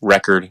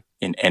record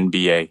in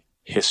NBA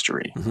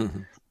history.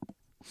 Mm-hmm.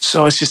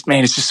 So it's just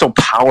so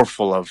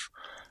powerful of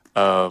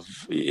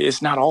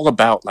it's not all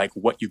about like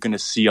what you're going to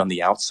see on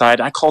the outside.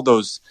 I call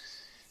those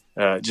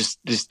just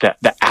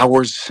the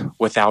hours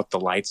without the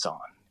lights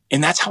on.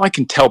 And that's how I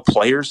can tell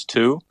players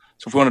too.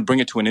 So if we want to bring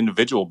it to an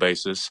individual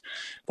basis,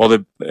 while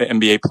the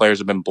NBA players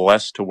have been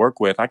blessed to work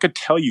with, I could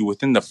tell you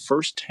within the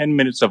first 10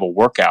 minutes of a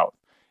workout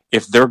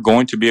if they're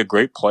going to be a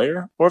great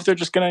player or if they're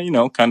just going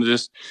to, kind of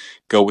just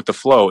go with the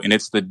flow. And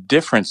it's the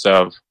difference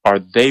of, are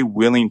they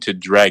willing to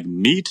drag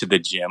me to the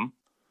gym,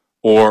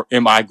 or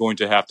am I going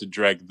to have to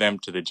drag them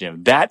to the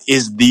gym? That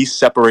is the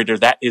separator.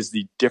 That is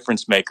the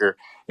difference maker.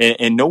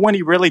 And no one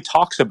really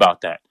talks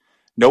about that.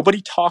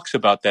 Nobody talks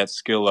about that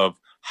skill of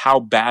how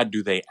bad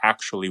do they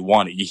actually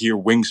want it. You hear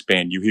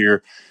wingspan, you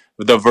hear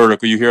the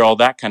vertical, you hear all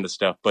that kind of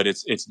stuff, but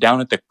it's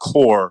down at the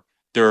core,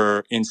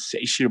 their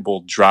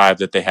insatiable drive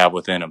that they have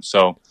within them.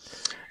 So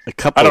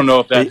I don't know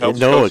if that helps.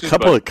 No, coaches, a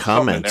couple of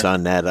comments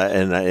on that.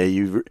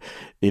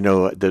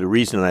 The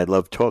reason I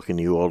love talking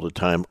to you all the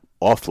time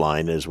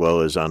offline as well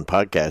as on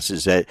podcasts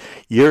is that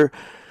you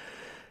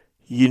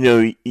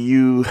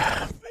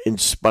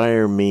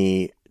inspire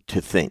me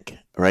to think,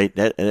 right?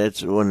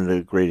 That's one of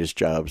the greatest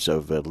jobs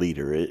of a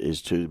leader,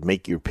 is to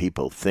make your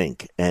people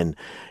think. And,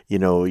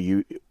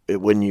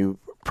 when you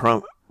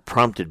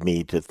prompted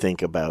me to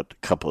think about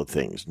a couple of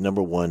things.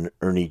 Number one,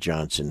 Ernie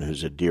Johnson,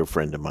 who's a dear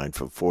friend of mine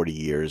for 40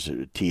 years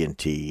at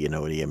TNT, the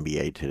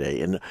NBA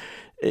today. And,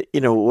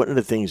 one of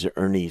the things that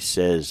Ernie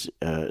says,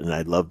 and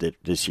I loved it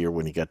this year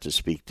when he got to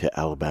speak to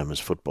Alabama's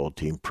football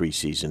team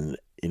preseason,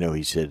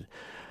 he said,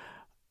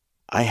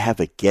 I have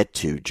a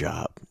get-to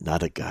job,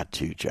 not a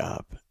got-to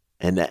job.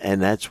 And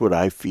that's what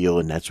I feel,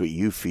 and that's what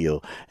you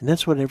feel, and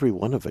that's what every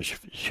one of us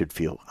should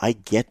feel. I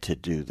get to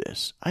do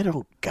this. I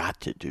don't got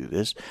to do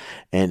this.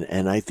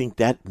 And I think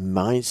that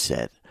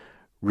mindset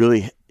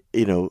really,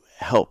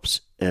 helps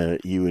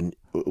you in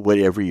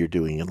whatever you're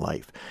doing in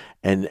life.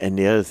 And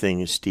the other thing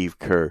is Steve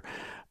Kerr.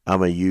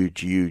 I'm a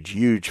huge, huge,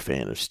 huge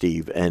fan of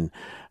Steve. And,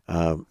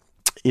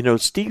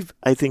 Steve,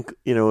 I think,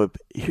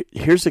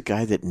 here's a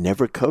guy that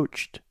never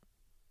coached.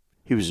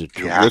 He was a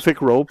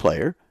terrific role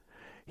player.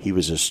 He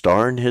was a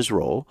star in his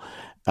role.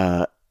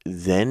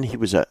 Then he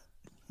was a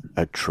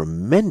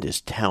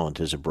tremendous talent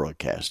as a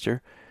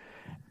broadcaster.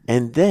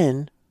 And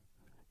then,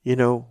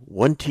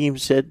 one team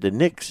said, the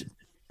Knicks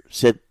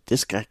said,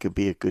 this guy could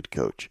be a good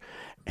coach.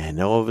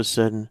 And all of a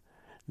sudden,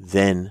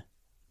 then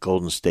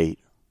Golden State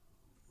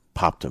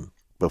popped him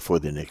before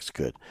the Knicks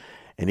could.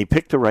 And he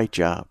picked the right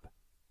job.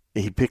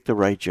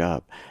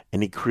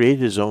 And he created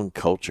his own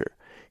culture.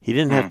 He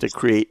didn't have to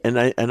create, and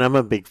I'm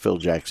a big Phil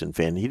Jackson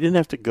fan. He didn't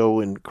have to go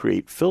and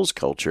create Phil's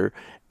culture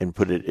and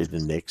put it in the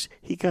Knicks.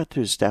 He got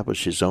to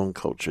establish his own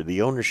culture.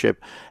 The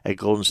ownership at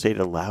Golden State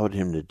allowed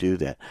him to do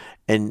that.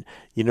 And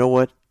you know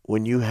what?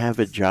 When you have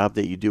a job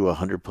that you do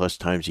 100+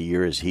 times a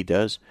year as he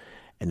does,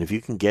 and if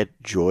you can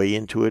get joy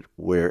into it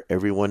where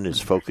everyone is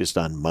focused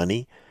on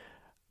money,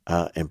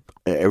 and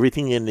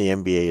everything in the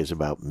NBA is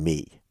about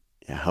me.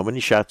 How many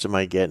shots am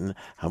I getting?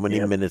 How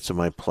many minutes am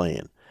I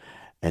playing?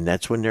 And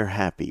that's when they're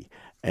happy.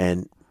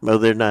 And well,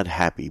 they're not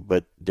happy,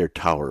 but they're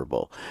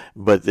tolerable.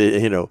 But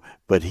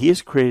but he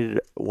has created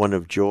one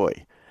of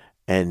joy,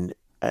 and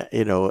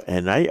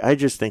and I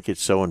just think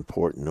it's so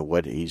important to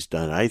what he's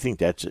done. I think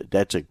that's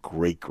a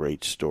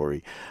great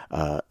story,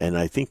 and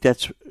I think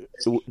that's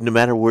no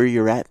matter where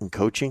you're at in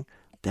coaching,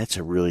 that's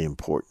a really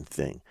important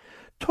thing.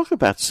 Talk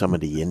about some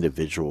of the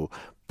individual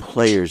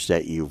players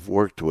that you've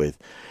worked with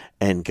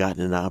and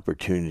gotten an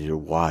opportunity to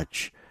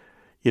watch,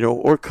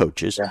 or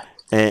coaches,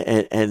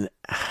 and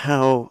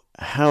how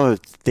a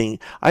thing.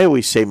 I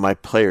always say my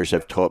players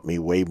have taught me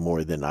way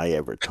more than I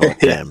ever taught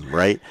them,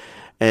 right?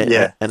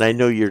 And I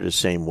know you're the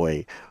same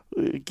way.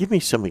 Give me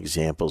some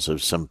examples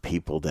of some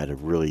people that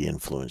have really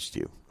influenced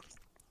you.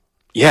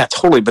 Yeah,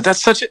 totally. But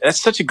that's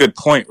such a good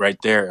point right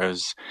there.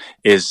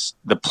 Is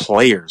the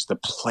players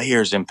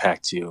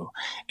impact you,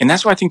 and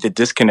that's why I think the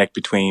disconnect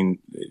between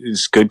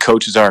as good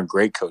coaches are and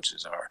great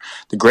coaches are.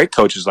 The great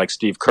coaches like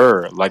Steve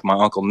Kerr, like my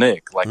Uncle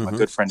Nick, like my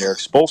good friend Eric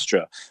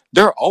Spoelstra,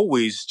 they're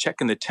always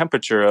checking the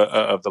temperature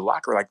of the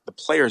locker, like the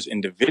players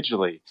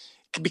individually,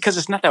 because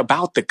it's not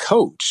about the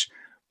coach,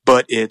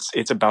 but it's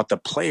about the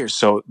players.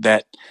 So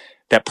that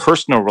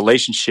personal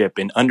relationship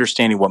and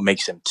understanding what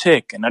makes them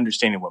tick and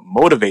understanding what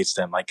motivates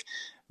them, like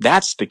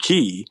that's the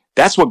key.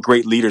 That's what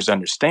great leaders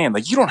understand.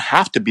 Like you don't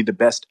have to be the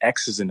best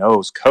X's and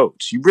O's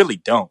coach. You really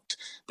don't.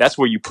 That's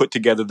where you put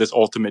together this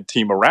ultimate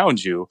team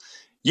around you.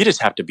 You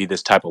just have to be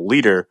this type of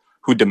leader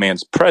who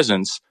demands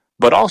presence,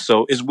 but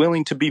also is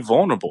willing to be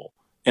vulnerable.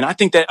 And I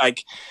think that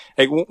like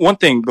one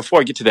thing before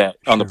I get to that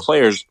on the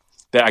players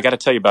that I got to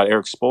tell you about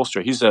Eric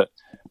Spoelstra. He's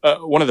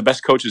one of the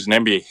best coaches in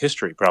NBA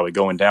history, probably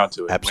going down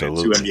to it.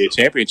 Absolutely. Winning 2 NBA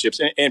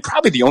championships, and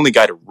probably the only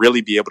guy to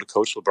really be able to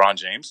coach LeBron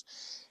James.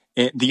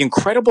 And the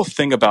incredible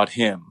thing about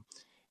him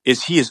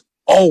is he is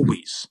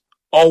always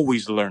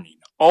learning,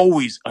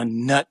 always a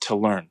nut to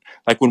learn.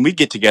 Like when we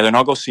get together and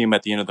I'll go see him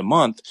at the end of the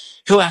month,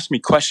 he'll ask me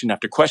question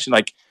after question,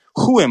 like,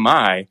 who am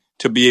I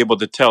to be able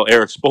to tell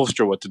Eric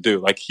Spoelstra what to do?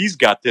 Like he's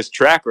got this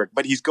track record,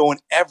 but he's going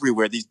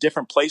everywhere, these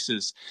different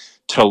places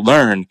to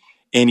learn.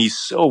 And he's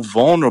so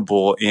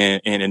vulnerable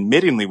and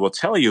admittingly will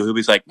tell you,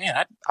 he's like,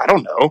 man, I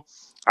don't know.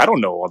 I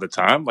don't know all the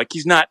time. Like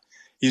he's not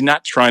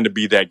trying to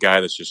be that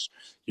guy that's just,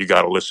 you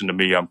got to listen to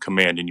me. I'm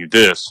commanding you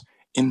this.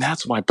 And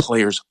that's why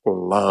players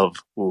love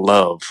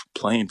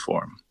playing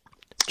for him.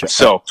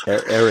 So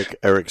Eric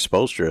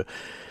Spoelstra,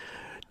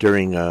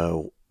 during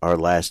our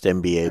last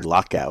NBA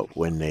lockout,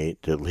 when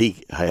the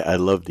league, I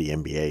love the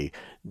NBA,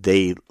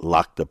 they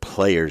lock the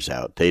players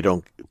out.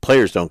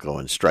 Players don't go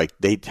on strike.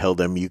 They tell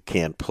them you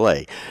can't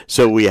play.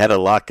 So we had a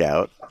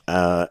lockout,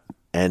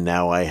 and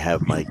now I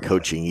have my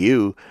Coaching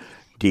You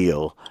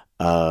deal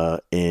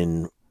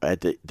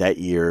that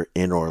year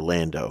in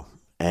Orlando.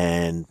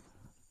 And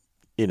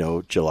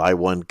July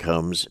 1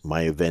 comes.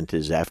 My event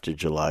is after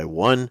July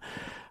 1.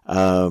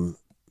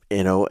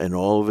 And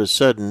all of a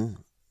sudden,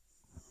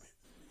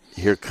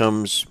 here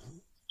comes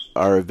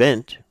our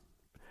event,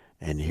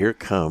 and here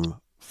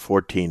come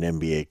 14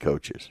 NBA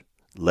coaches,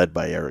 led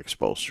by Eric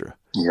Spoelstra.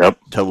 Yep.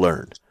 To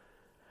learn.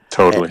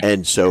 Totally.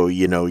 And so,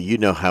 you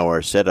know how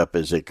our setup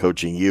is at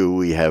Coaching You.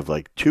 We have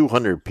like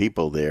 200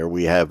 people there.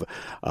 We have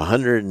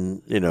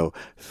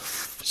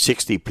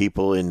 160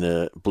 people in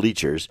the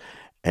bleachers.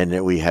 And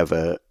then we have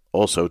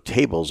also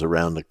tables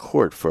around the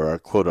court for our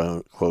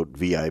quote-unquote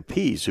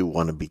VIPs who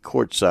want to be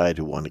courtside,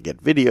 who want to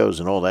get videos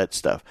and all that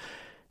stuff.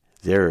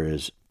 There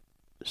is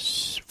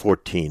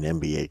 14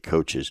 NBA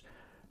coaches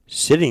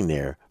sitting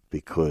there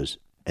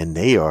and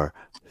they are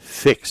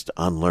fixed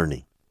on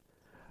learning.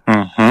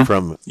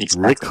 From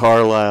Rick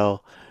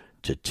Carlisle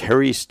to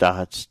Terry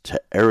Stotts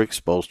to Eric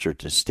Spoelstra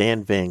to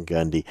Stan Van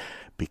Gundy,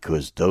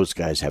 because those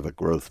guys have a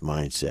growth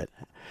mindset.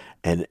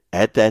 And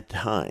at that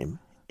time,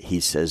 he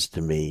says to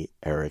me,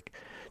 Eric,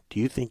 do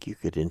you think you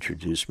could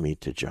introduce me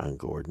to John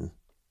Gordon?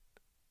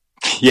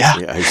 Yeah.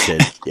 I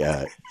said,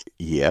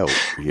 yeah,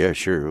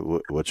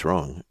 sure. What's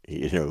wrong?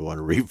 Want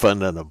a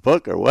refund on a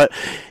book or what?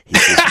 He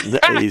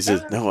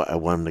says, no, I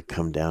want him to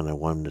come down. I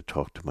want him to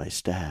talk to my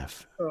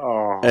staff.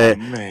 Oh,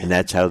 man. And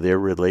that's how their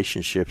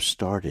relationship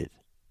started.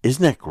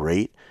 Isn't that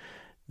great?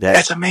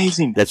 That's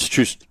amazing. That's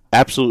true.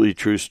 Absolutely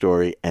true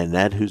story. And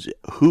that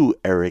who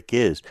Eric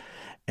is.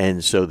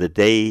 And so the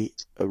day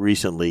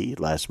recently,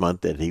 last month,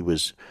 that he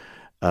was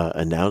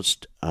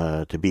announced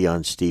to be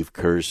on Steve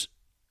Kerr's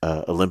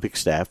Olympic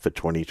staff for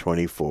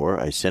 2024.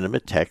 I sent him a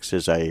text,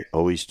 as I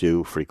always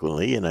do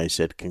frequently, and I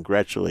said,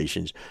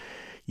 "Congratulations.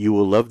 You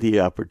will love the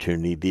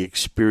opportunity. The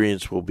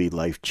experience will be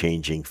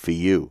life-changing for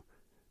you."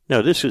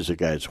 Now, this is a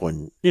guy that's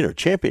won,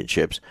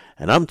 championships,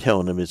 and I'm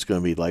telling him it's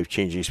going to be a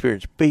life-changing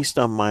experience based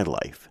on my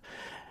life.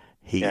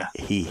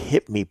 He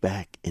hit me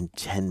back in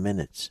 10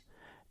 minutes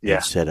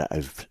and said,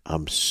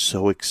 I'm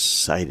so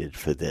excited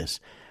for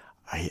this.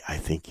 I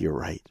think you're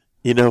right.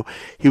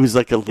 He was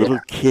like a little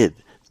kid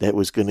that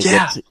was going to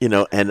get,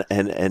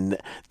 and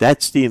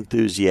that's the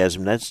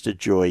enthusiasm. That's the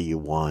joy you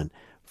want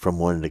from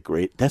one of the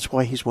great. That's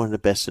why he's one of the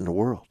best in the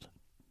world.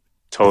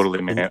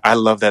 Totally, man. I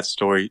love that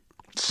story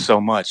so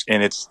much.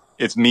 And it's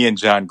me and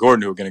John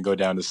Gordon who are going to go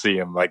down to see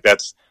him. Like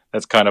that's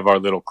kind of our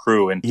little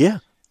crew. And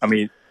I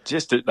mean,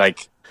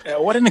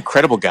 what an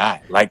incredible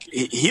guy. Like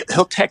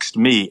he'll text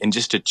me and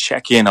just to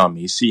check in on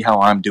me, see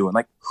how I'm doing.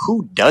 Like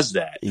who does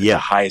that at the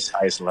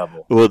highest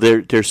level? Well,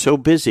 they're so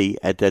busy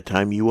at that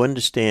time. You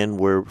understand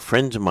where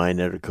friends of mine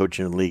that are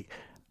coaching the league,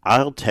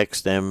 I'll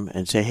text them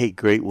and say, "Hey,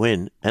 great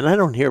win," and I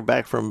don't hear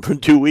back from them for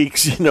 2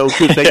 weeks,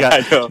 because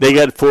they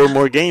got 4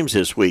 more games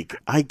this week.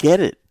 I get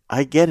it.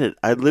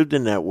 I lived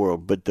in that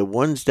world, but the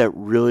ones that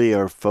really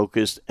are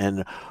focused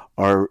and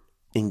are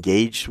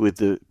engaged with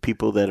the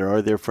people that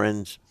are their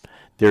friends,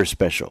 they're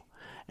special.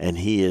 And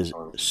he is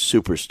a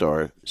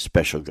superstar,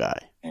 special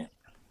guy.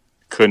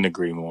 Couldn't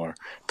agree more.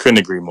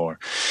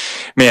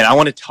 Man, I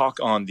want to talk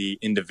on the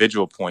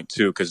individual point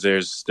too, because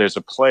there's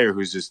a player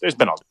there's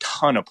been a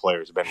ton of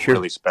players who have been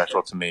really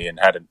special to me and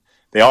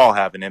they all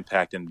have an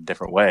impact in a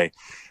different way.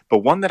 But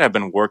one that I've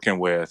been working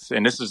with,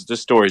 and this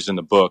story's in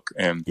the book,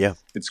 and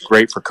it's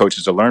great for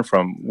coaches to learn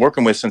from,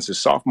 working with since his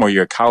sophomore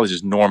year of college,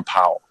 is Norm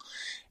Powell.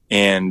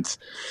 And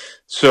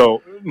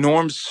so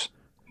Norm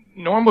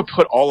would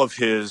put all of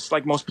his,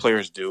 like most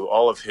players do,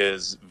 all of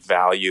his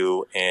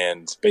value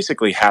and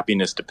basically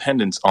happiness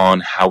dependence on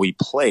how he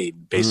played,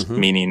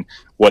 meaning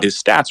what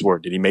his stats were.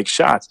 Did he make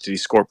shots? Did he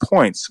score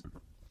points?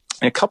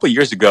 And a couple of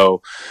years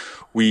ago,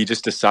 we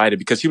just decided,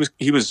 because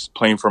he was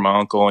playing for my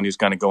uncle and he was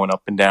kind of going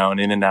up and down,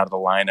 in and out of the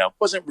lineup,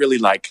 wasn't really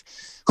like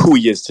who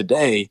he is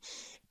today.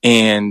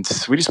 And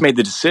we just made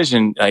the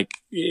decision, like,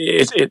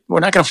 we're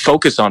not going to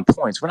focus on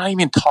points. We're not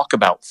even talk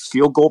about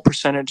field goal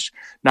percentage,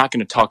 not going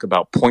to talk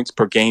about points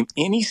per game.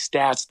 Any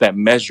stats that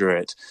measure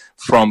it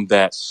from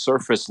that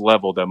surface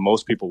level that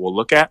most people will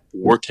look at,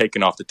 we're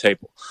taking off the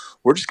table.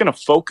 We're just going to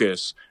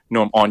focus,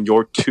 on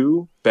your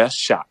 2 best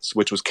shots,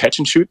 which was catch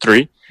and shoot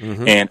 3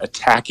 and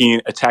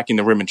attacking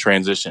the rim in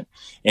transition.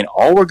 And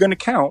all we're going to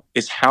count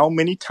is how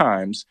many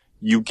times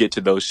you get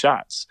to those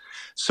shots.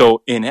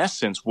 So in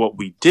essence, what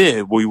we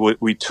did,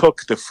 we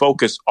took the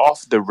focus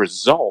off the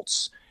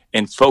results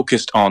and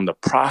focused on the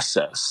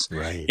process.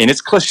 Right. And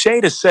it's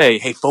cliche to say,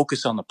 hey,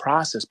 focus on the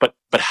process, but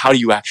how do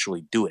you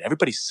actually do it?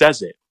 Everybody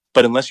says it,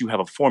 but unless you have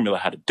a formula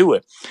how to do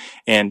it.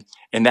 And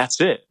that's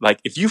it.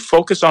 Like if you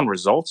focus on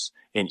results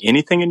in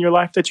anything in your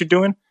life that you're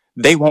doing,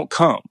 they won't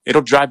come.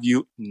 It'll drive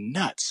you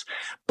nuts.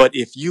 But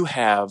if you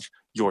have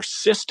your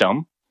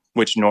system,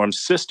 which Norm's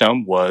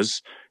system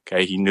was,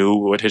 okay, he knew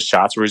what his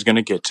shots were he's going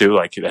to get to.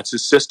 Like that's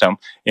his system,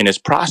 in his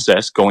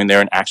process, going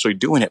there and actually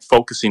doing it,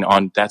 focusing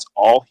on that's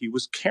all he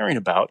was caring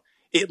about.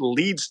 It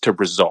leads to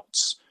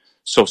results.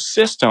 So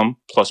system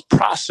plus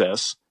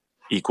process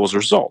equals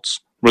results.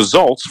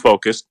 Results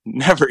focused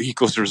never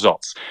equals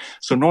results.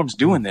 So Norm's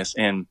doing this.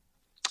 And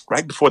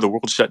right before the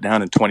world shut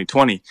down in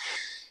 2020,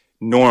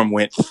 Norm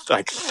went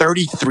like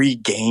 33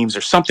 games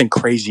or something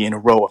crazy in a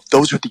row.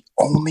 Those are the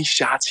only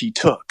shots he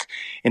took.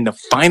 In the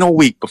final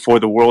week before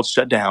the world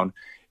shut down,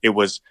 it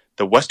was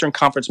the Western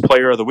Conference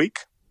Player of the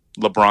Week,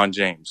 LeBron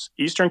James.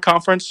 Eastern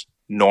Conference,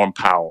 Norm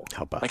Powell.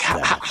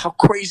 How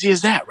crazy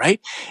is that, right?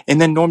 And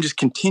then Norm just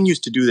continues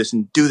to do this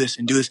and do this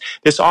and do this.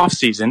 This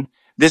offseason,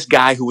 this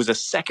guy who was a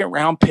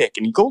second-round pick,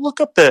 and you go look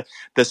up the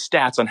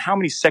stats on how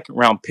many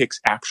second-round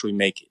picks actually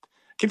make it.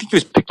 I think he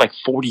was picked like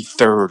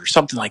 43rd or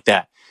something like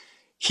that.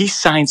 He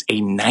signs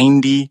a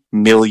 $90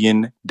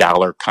 million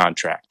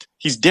contract.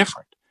 He's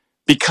different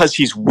because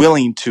he's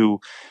willing to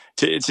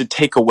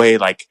take away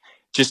like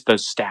just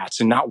those stats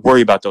and not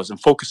worry about those and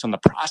focus on the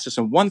process.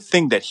 And one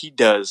thing that he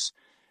does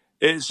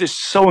is just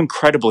so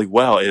incredibly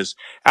well is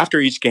after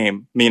each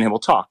game, me and him will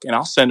talk, and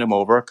I'll send him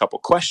over a couple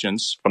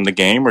questions from the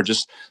game or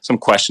just some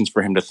questions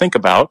for him to think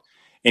about.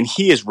 And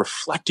he is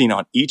reflecting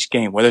on each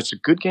game, whether it's a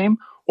good game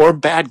or a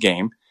bad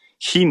game.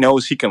 He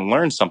knows he can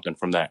learn something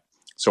from that.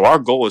 So our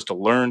goal is to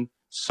learn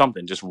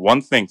something, just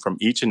one thing from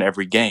each and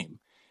every game.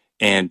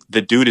 And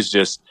the dude is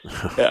just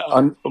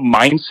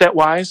mindset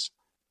wise,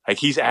 like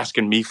he's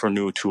asking me for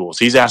new tools.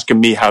 He's asking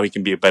me how he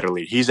can be a better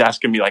leader. He's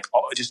asking me like,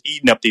 just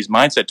eating up these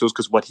mindset tools.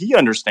 Because what he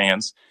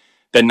understands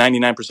that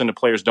 99% of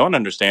players don't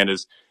understand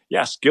is,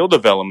 skill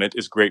development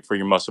is great for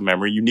your muscle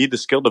memory. You need the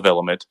skill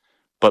development,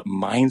 but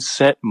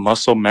mindset,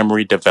 muscle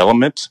memory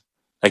development,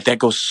 like that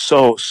goes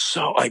so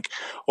like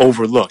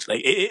overlooked.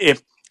 Like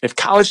if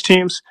college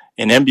teams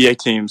and NBA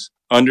teams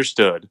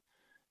understood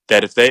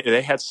that if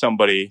they had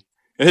somebody,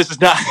 And this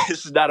is not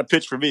this is not a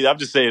pitch for me. I'm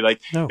just saying,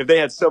 like, No. if they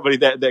had somebody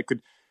that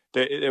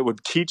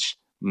would teach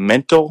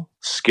mental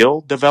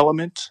skill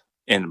development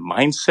and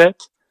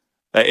mindset,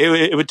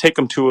 it would take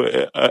him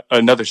to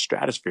another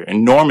stratosphere.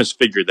 And Norm has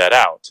figured that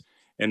out,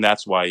 and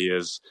that's why he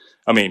is.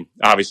 I mean,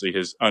 obviously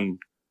his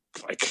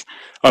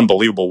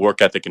unbelievable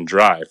work ethic and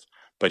drive,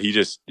 but he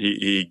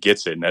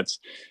gets it, and it's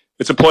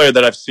a player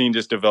that I've seen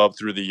just develop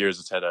through the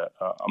years. It's had a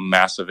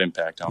massive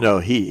impact on him. No,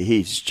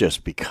 he's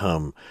just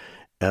become.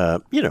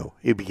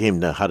 He became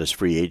the hottest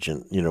free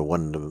agent,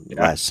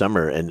 last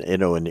summer, and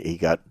and he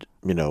got,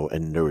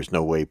 and there was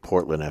no way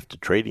Portland, after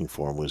trading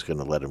for him, was going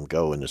to let him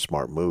go, in a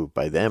smart move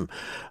by them.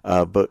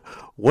 But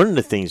one of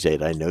the things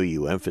that I know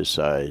you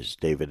emphasize,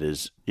 David,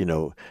 is,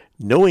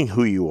 knowing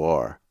who you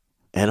are.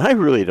 And I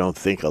really don't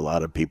think a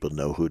lot of people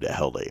know who the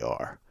hell they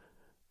are.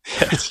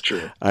 That's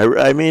true.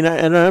 I mean,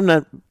 and I'm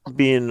not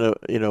being,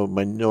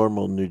 my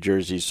normal New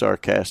Jersey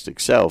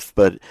sarcastic self,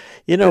 but,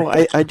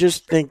 I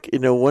just think,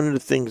 one of the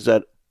things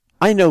that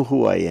I know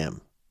who I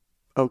am.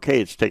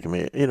 Okay, it's taken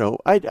me,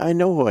 I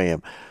know who I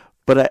am,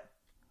 but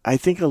I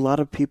think a lot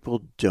of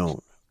people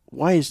don't.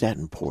 Why is that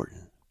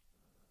important?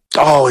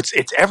 Oh, it's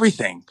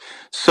everything.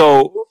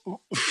 So,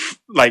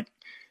 like,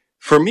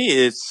 for me,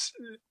 it's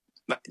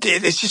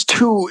just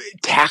too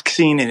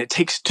taxing, and it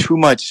takes too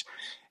much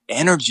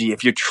energy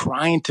if you're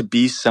trying to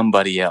be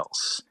somebody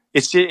else.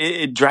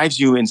 It drives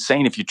you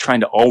insane if you're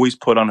trying to always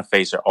put on a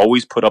face or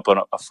always put up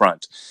on a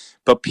front.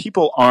 But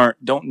people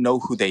don't know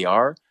who they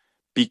are,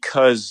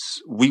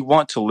 because we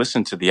want to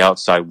listen to the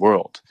outside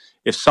world.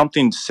 If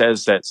something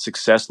says that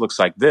success looks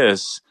like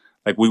this,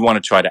 like, we want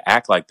to try to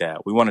act like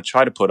that. We want to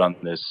try to put on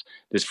this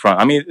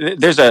front. I mean,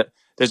 there's a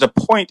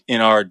point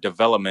in our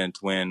development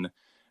when, I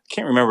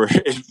can't remember,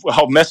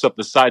 I'll mess up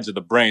the sides of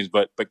the brains,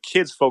 but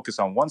kids focus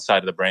on one side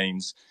of the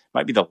brains,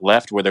 might be the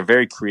left, where they're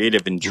very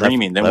creative and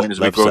dreaming. Then as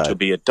we grow side. To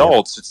be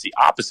adults, It's the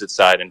opposite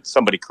side. And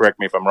somebody correct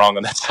me if I'm wrong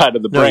on that side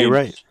of the brain. No, you're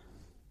right.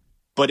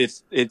 But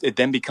it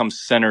then becomes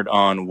centered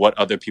on what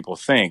other people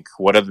think,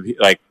 what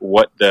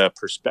the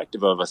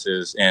perspective of us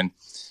is. And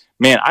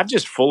man, I've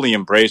just fully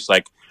embraced,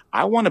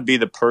 I want to be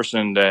the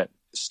person that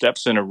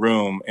steps in a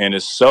room and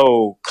is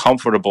so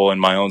comfortable in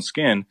my own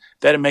skin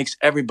that it makes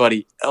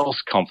everybody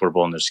else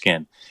comfortable in their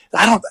skin.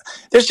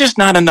 There's just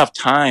not enough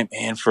time,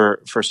 man,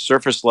 for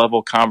surface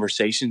level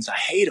conversations. I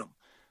hate them.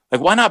 Like,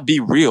 why not be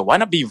real? Why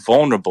not be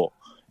vulnerable?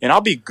 And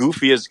I'll be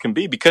goofy as can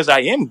be, because I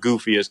am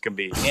goofy as can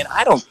be, and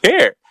I don't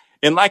care.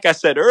 And like I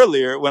said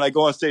earlier, when I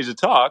go on stage to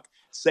talk,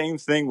 same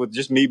thing with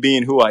just me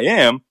being who I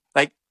am.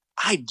 Like,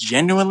 I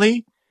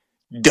genuinely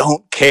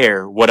don't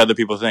care what other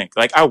people think.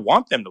 Like, I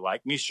want them to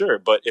like me, sure.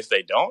 But if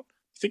they don't,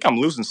 you think I'm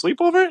losing sleep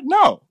over it?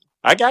 No.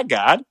 I got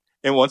God.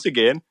 And once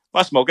again,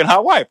 my smoking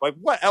hot wife. Like,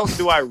 what else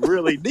do I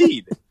really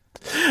need?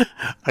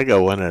 I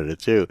got one out of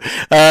two.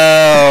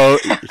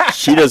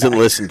 She doesn't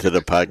listen to the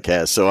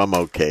podcast, so I'm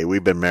okay.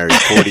 We've been married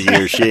 40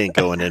 years. She ain't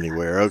going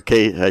anywhere.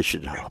 Okay, I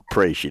should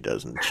pray she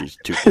doesn't. She's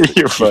too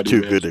good. She's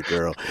too good a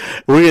girl.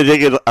 We're gonna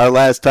take our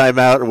last time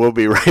out, and we'll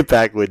be right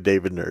back with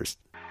David Nurse.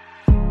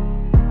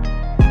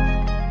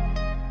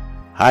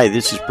 Hi,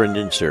 this is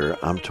Brendan Sir.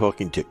 I'm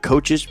talking to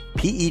coaches,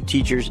 PE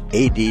teachers,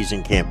 ADs,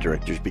 and camp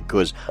directors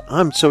because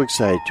I'm so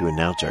excited to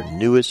announce our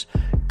newest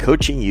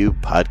Coaching You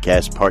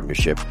podcast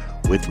partnership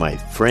with my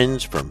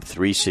friends from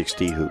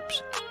 360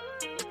 Hoops.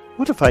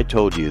 What if I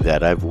told you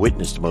that I've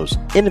witnessed the most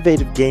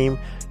innovative game,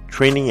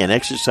 training, and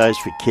exercise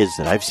for kids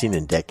that I've seen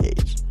in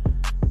decades?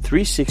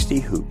 360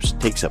 Hoops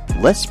takes up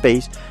less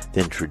space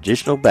than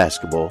traditional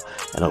basketball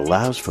and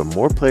allows for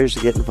more players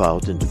to get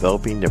involved in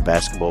developing their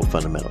basketball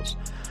fundamentals.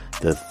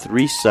 The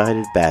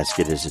three-sided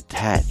basket is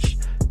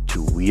attached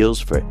to wheels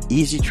for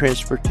easy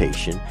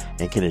transportation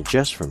and can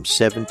adjust from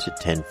 7 to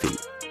 10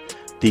 feet.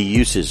 The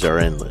uses are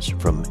endless,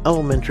 from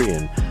elementary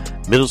and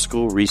middle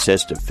school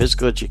recess to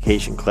physical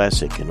education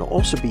class. It can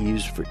also be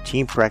used for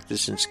team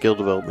practice and skill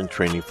development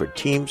training for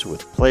teams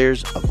with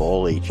players of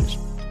all ages.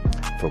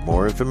 For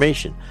more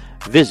information,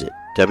 visit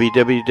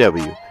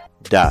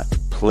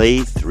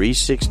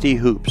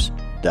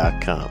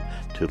www.play360hoops.com.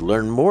 To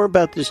learn more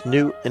about this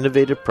new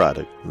innovative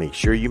product, make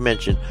sure you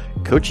mention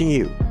Coaching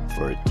You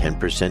for a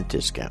 10%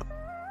 discount.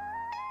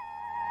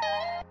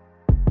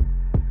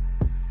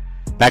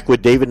 Back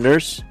with David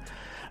Nurse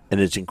and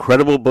his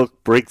incredible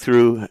book,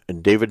 Breakthrough,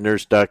 and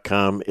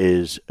davidnurse.com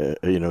is,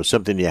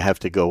 something you have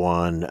to go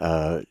on,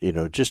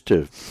 just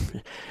to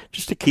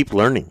keep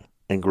learning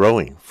and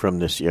growing from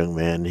this young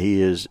man.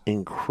 He is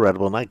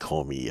incredible, and I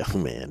call him a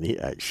young man.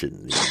 I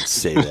shouldn't even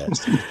say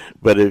that.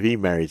 But if he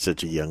married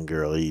such a young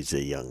girl, he's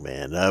a young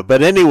man.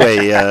 But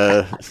anyway,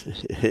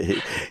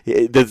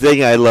 the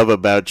thing I love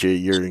about you,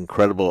 you're an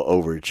incredible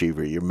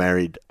overachiever. You're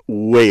married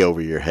way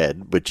over your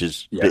head, which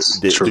is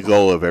the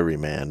goal of every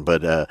man.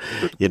 But,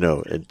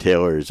 and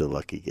Taylor is a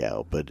lucky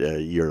gal, but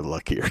you're a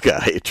luckier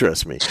guy,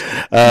 trust me.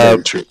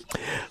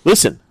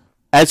 Listen,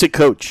 as a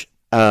coach,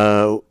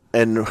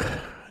 and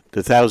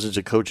the thousands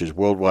of coaches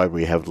worldwide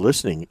we have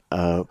listening,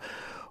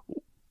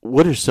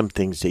 what are some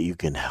things that you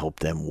can help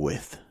them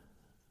with?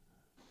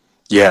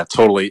 Yeah,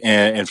 totally.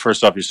 And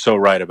first off, you're so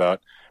right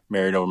about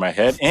married over my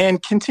head,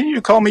 and continue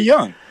to call me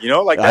young.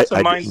 Like that's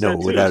a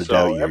mindset too. Without a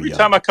doubt, So you're every young.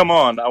 time I come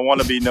on, I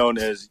want to be known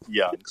as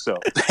young. So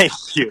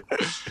thank you.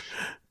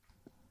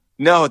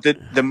 No,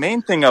 the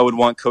main thing I would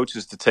want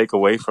coaches to take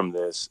away from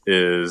this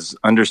is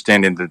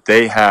understanding that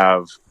they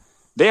have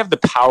the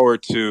power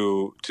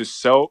to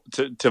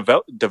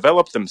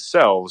develop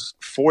themselves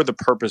for the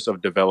purpose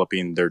of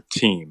developing their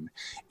team,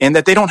 and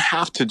that they don't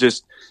have to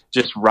just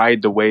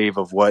ride the wave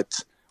of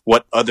what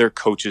other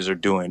coaches are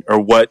doing or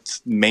what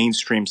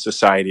mainstream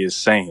society is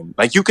saying.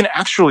 Like, you can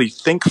actually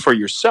think for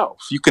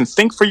yourself. You can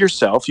think for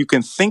yourself. You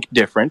can think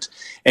different,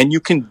 and you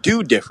can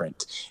do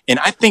different. And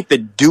I think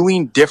that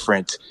doing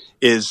different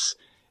is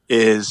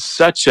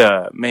such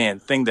a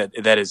thing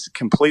that is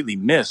completely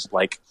missed.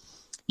 Like,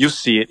 you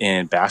see it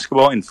in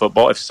basketball and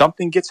football. If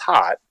something gets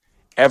hot,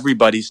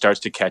 everybody starts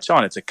to catch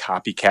on. It's a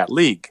copycat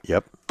league.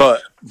 Yep.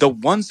 But the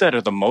ones that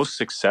are the most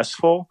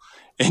successful,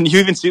 and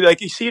you see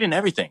it in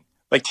everything,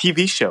 like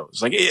TV shows,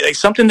 like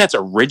something that's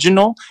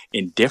original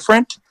and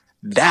different.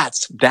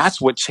 That's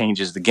what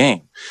changes the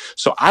game.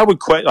 So I would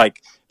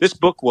this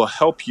book will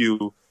help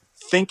you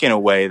think in a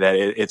way that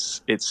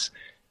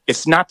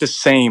it's not the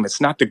same.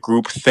 It's not the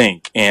group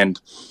think. And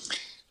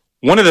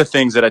one of the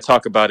things that I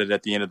talk about it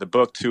at the end of the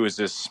book too is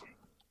this.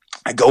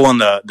 I go on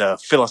the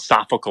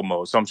philosophical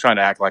mode. So I'm trying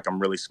to act like I'm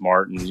really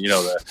smart, and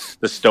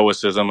the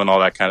stoicism and all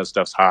that kind of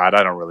stuff's hot.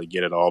 I don't really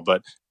get it all.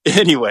 But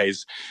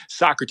anyways,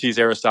 Socrates,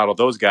 Aristotle,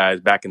 those guys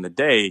back in the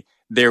day,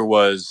 there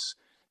was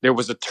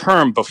a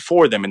term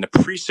before them in the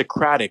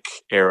pre-Socratic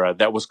era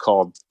that was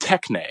called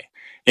techne.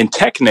 And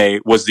techne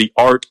was the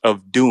art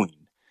of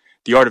doing,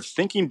 the art of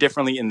thinking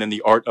differently, and then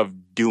the art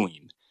of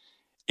doing.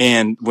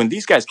 And when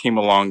these guys came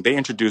along, they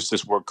introduced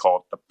this word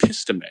called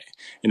episteme.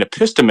 And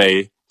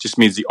episteme just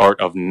means the art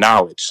of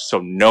knowledge. So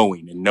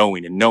knowing and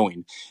knowing and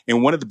knowing.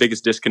 And one of the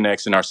biggest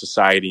disconnects in our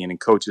society and in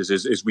coaches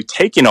is we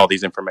take in all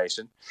these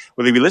information,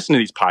 whether we listen to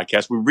these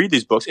podcasts, we read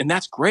these books, and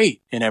that's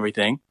great and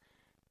everything.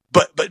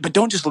 But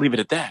don't just leave it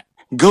at that.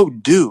 Go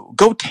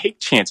take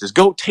chances,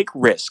 go take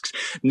risks.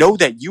 Know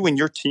that you and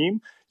your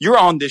team, you're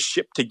on this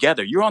ship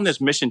together. You're on this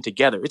mission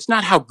together. It's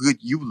not how good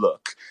you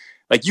look.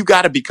 Like, you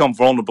got to become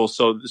vulnerable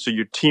so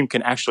your team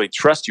can actually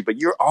trust you. But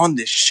you're on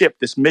this ship,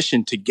 this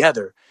mission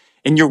together,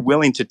 and you're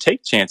willing to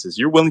take chances.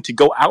 You're willing to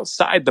go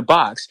outside the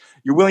box.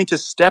 You're willing to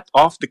step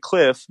off the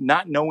cliff,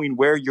 not knowing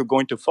where you're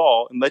going to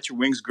fall, and let your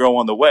wings grow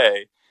on the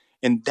way.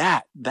 And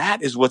that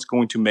is what's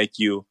going to make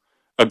you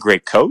a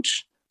great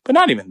coach. But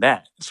not even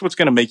that. It's what's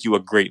going to make you a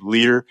great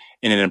leader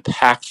and an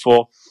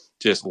impactful,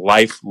 just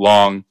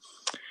lifelong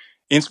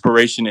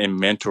inspiration and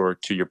mentor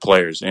to your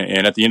players.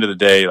 And at the end of the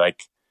day,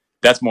 like,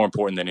 that's more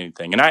important than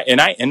anything. And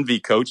I envy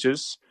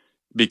coaches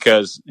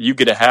because you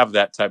get to have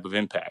that type of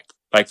impact.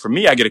 Like, for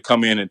me, I get to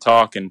come in and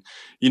talk, and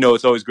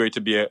it's always great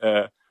to be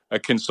a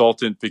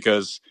consultant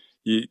because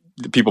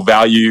people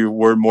value your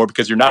word more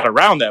because you're not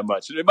around that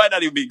much. It might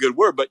not even be a good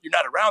word, but you're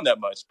not around that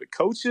much. But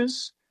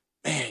coaches,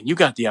 man, you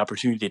got the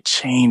opportunity to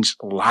change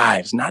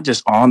lives, not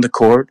just on the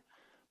court,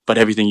 but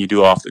everything you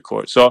do off the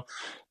court. So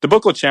the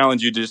book will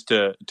challenge you just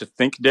to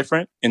think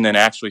different and then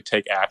actually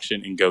take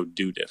action and go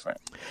do different.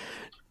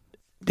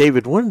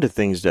 David, one of the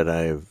things that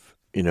I've,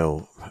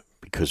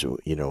 because,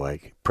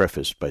 I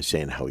prefaced by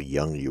saying how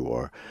young you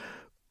are,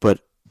 but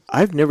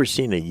I've never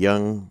seen a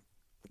young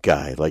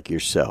guy like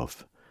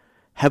yourself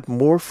have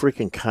more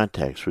freaking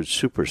contacts with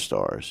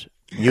superstars,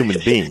 human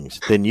beings,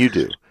 than you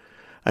do.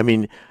 I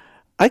mean,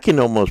 I can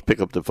almost pick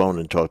up the phone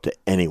and talk to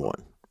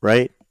anyone,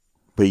 right?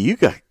 But you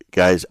got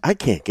guys I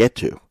can't get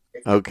to,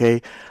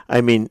 okay?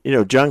 I mean,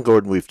 John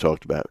Gordon we've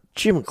talked about.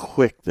 Jim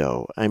Quick,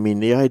 though, I mean,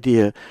 the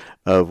idea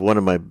of one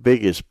of my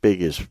biggest,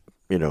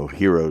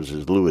 heroes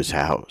is Lewis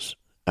Howes.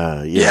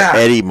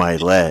 Eddie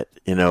Milet,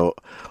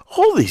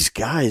 all these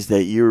guys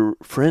that you're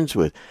friends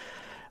with.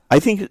 I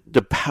think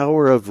the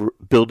power of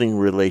building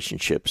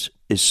relationships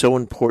is so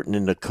important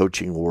in the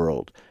coaching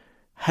world.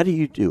 How do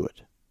you do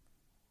it?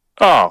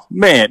 Oh,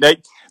 man,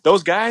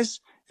 those guys,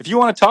 if you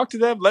want to talk to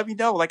them, let me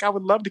know. Like, I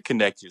would love to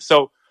connect you.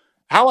 So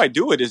how I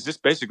do it is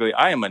just basically,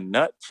 I am a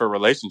nut for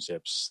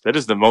relationships. That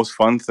is the most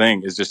fun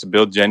thing, is just to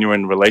build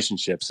genuine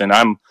relationships. And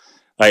I'm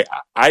like,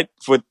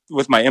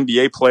 with my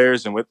NBA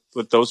players and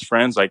with those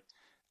friends, like,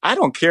 I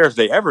don't care if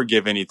they ever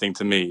give anything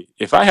to me.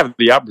 If I have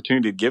the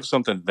opportunity to give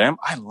something to them,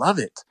 I love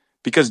it.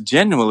 Because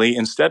genuinely,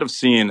 instead of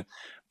seeing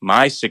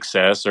my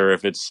success, or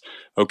if it's,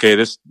 okay,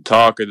 this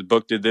talk or the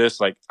book did this,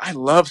 like, I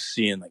love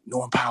seeing, like,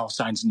 Norm Powell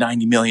signs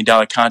 $90 million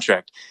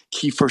contract.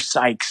 Kiefer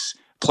Sykes,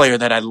 player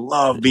that I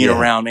love being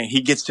around, man,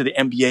 he gets to the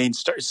NBA and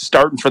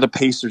starting for the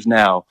Pacers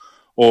now.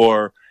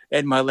 Or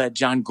Ed Milet,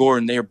 John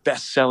Gordon, they are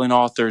best-selling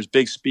authors,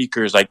 big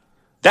speakers. Like,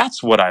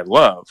 that's what I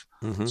love.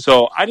 Mm-hmm.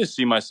 So I just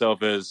see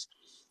myself as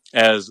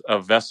a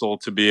vessel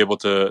to be able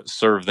to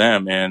serve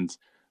them. And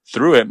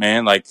through it,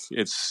 man, like,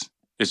 it's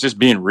just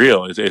being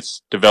real.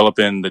 It's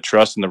developing the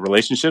trust and the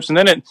relationships. And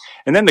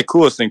then the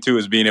coolest thing too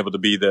is being able to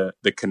be the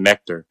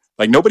connector.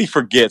 Like, nobody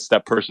forgets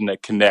that person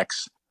that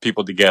connects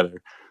people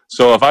together.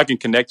 So if I can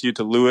connect you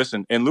to Lewis,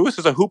 and Lewis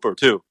is a hooper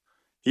too.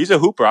 He's a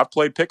hooper. I've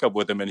played pickup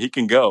with him, and he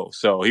can go.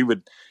 So he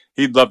would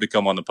He'd love to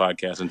come on the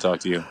podcast and talk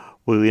to you.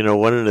 Well,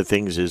 one of the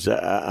things is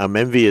I'm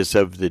envious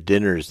of the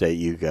dinners that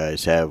you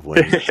guys have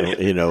when,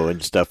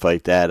 and stuff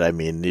like that. I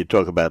mean, you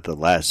talk about the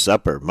Last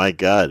Supper. My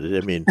God.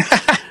 I mean,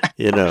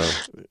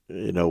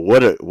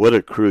 what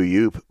a crew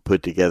you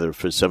put together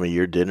for some of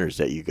your dinners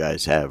that you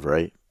guys have,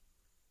 right?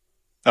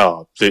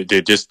 Oh,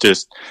 dude,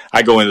 just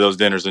I go into those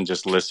dinners and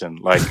just listen,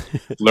 like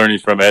learning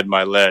from Ed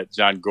Milet,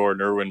 John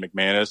Gordon, Erwin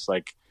McManus.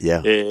 Like,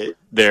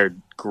 they're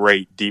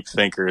great, deep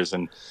thinkers,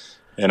 and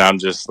I'm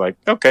just like,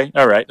 okay,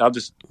 all right, I'll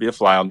just be a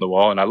fly on the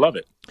wall, and I love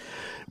it.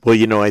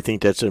 Well, I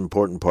think that's an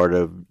important part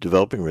of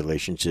developing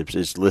relationships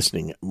is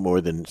listening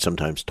more than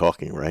sometimes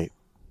talking, right?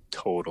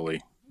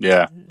 Totally,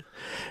 yeah.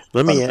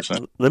 Let me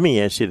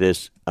ask you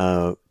this: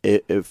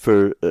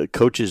 for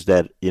coaches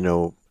that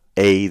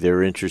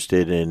they're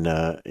interested in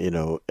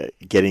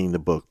getting the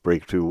book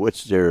Breakthrough.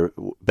 What's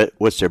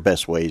their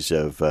best ways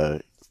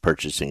of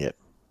purchasing it?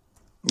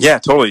 Yeah,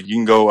 totally. You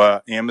can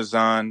go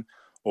Amazon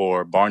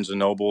or Barnes and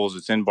Nobles.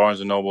 It's in Barnes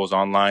and Nobles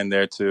online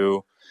there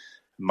too.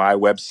 My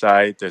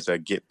website, there's a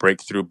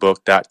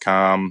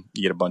getbreakthroughbook.com.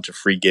 You get a bunch of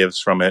free gifts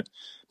from it.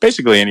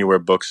 Basically anywhere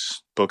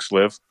books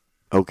live.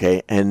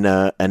 Okay, and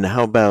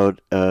how about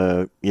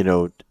going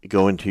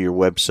to your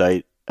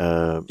website?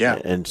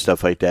 And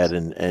stuff like that.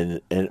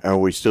 And are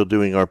we still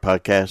doing our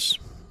podcasts?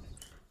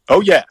 Oh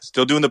yeah,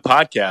 still doing the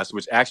podcast.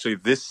 Which actually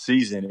this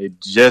season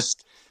it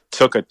just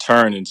took a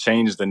turn and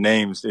changed the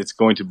names. It's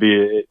going to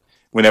be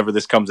whenever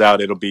this comes out,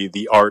 it'll be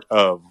The Art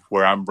of,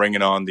 where I'm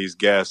bringing on these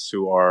guests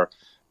who are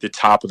the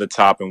top of the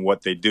top in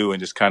what they do, and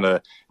just kind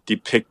of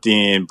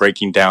depicting,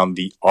 breaking down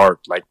the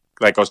art, like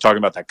I was talking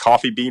about that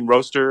coffee bean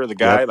roaster, the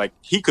guy, like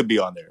he could be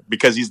on there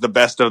because he's the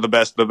best of the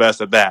best of the best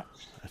at that.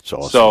 That's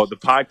awesome. So the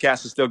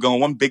podcast is still going.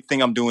 One big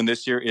thing I'm doing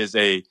this year is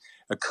a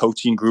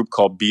coaching group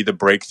called Be the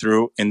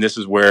Breakthrough. And this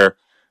is where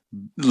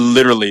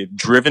literally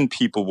driven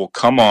people will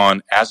come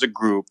on as a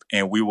group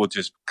and we will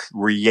just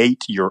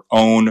create your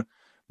own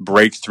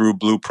breakthrough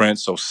blueprint.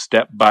 So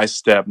step by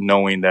step,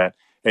 knowing that,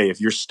 hey, if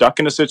you're stuck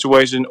in a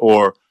situation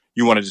or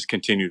you want to just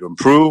continue to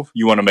improve,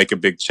 you want to make a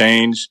big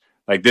change,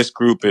 like this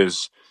group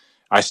is,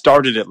 I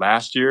started it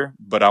last year,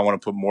 but I want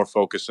to put more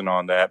focus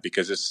on that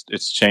because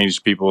it's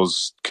changed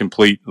people's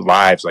complete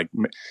lives. Like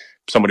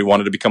somebody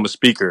wanted to become a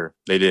speaker,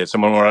 they did.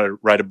 Someone wanted to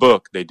write a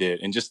book, they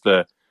did. And just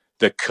the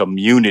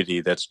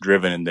community that's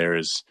driven in there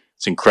it's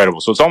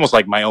incredible. So it's almost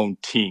like my own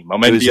team.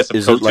 I'm envious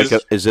of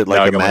coaches. Is it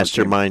like a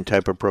mastermind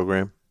type of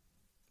program?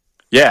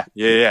 Yeah.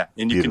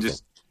 And you Beautiful. can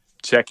just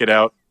check it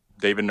out,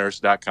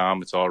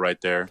 davidnurse.com. It's all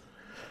right there.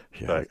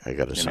 Yeah, but, I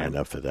got to sign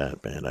up for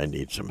that, man. I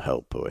need some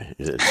help, boy.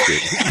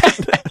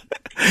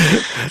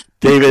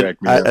 David,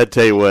 I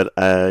tell you what,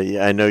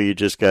 I know you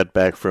just got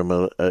back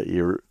from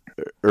your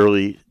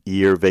early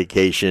year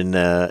vacation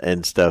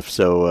and stuff,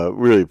 so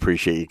really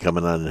appreciate you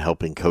coming on and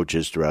helping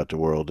coaches throughout the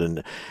world,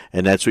 and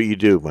that's what you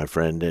do, my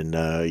friend,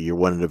 and you're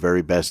one of the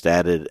very best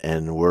at it,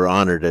 and we're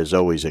honored, as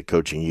always, at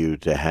Coaching You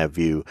to have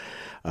you.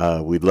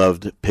 We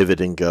loved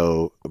Pivot and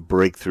Go.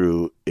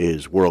 Breakthrough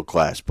is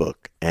world-class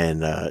book,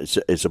 and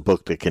it's a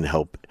book that can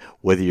help,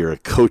 whether you're a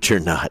coach or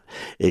not.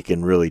 It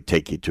can really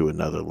take you to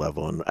another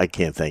level, and I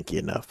can't thank you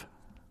enough.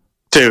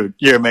 Dude,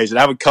 you're amazing.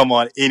 I would come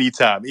on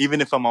anytime.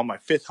 Even if I'm on my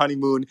 5th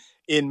honeymoon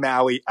in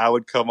Maui, I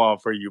would come on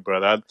for you,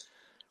 brother.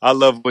 I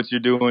love what you're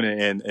doing,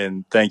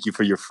 and thank you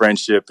for your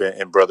friendship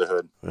and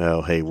brotherhood.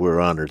 Well, hey, we're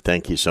honored.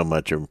 Thank you so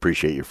much, and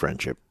appreciate your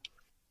friendship.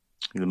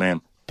 You're the man.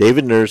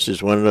 David Nurse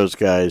is one of those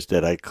guys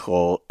that I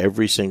call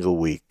every single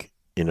week,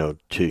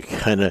 to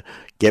kind of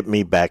get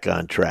me back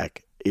on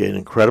track. An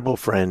incredible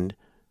friend,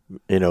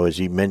 as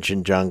he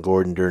mentioned John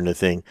Gordon during the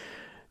thing.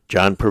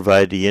 John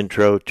provided the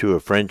intro to a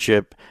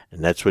friendship,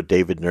 and that's what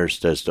David Nurse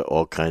does to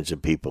all kinds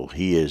of people.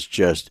 He is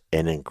just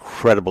an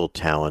incredible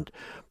talent,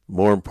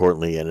 more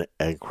importantly, an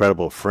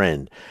incredible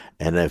friend.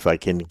 And if I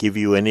can give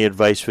you any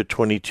advice for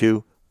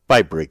 22,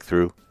 buy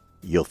Breakthrough.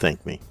 You'll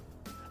thank me.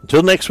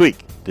 Until next week,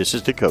 this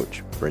is the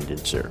coach, Brendan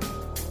Suhr.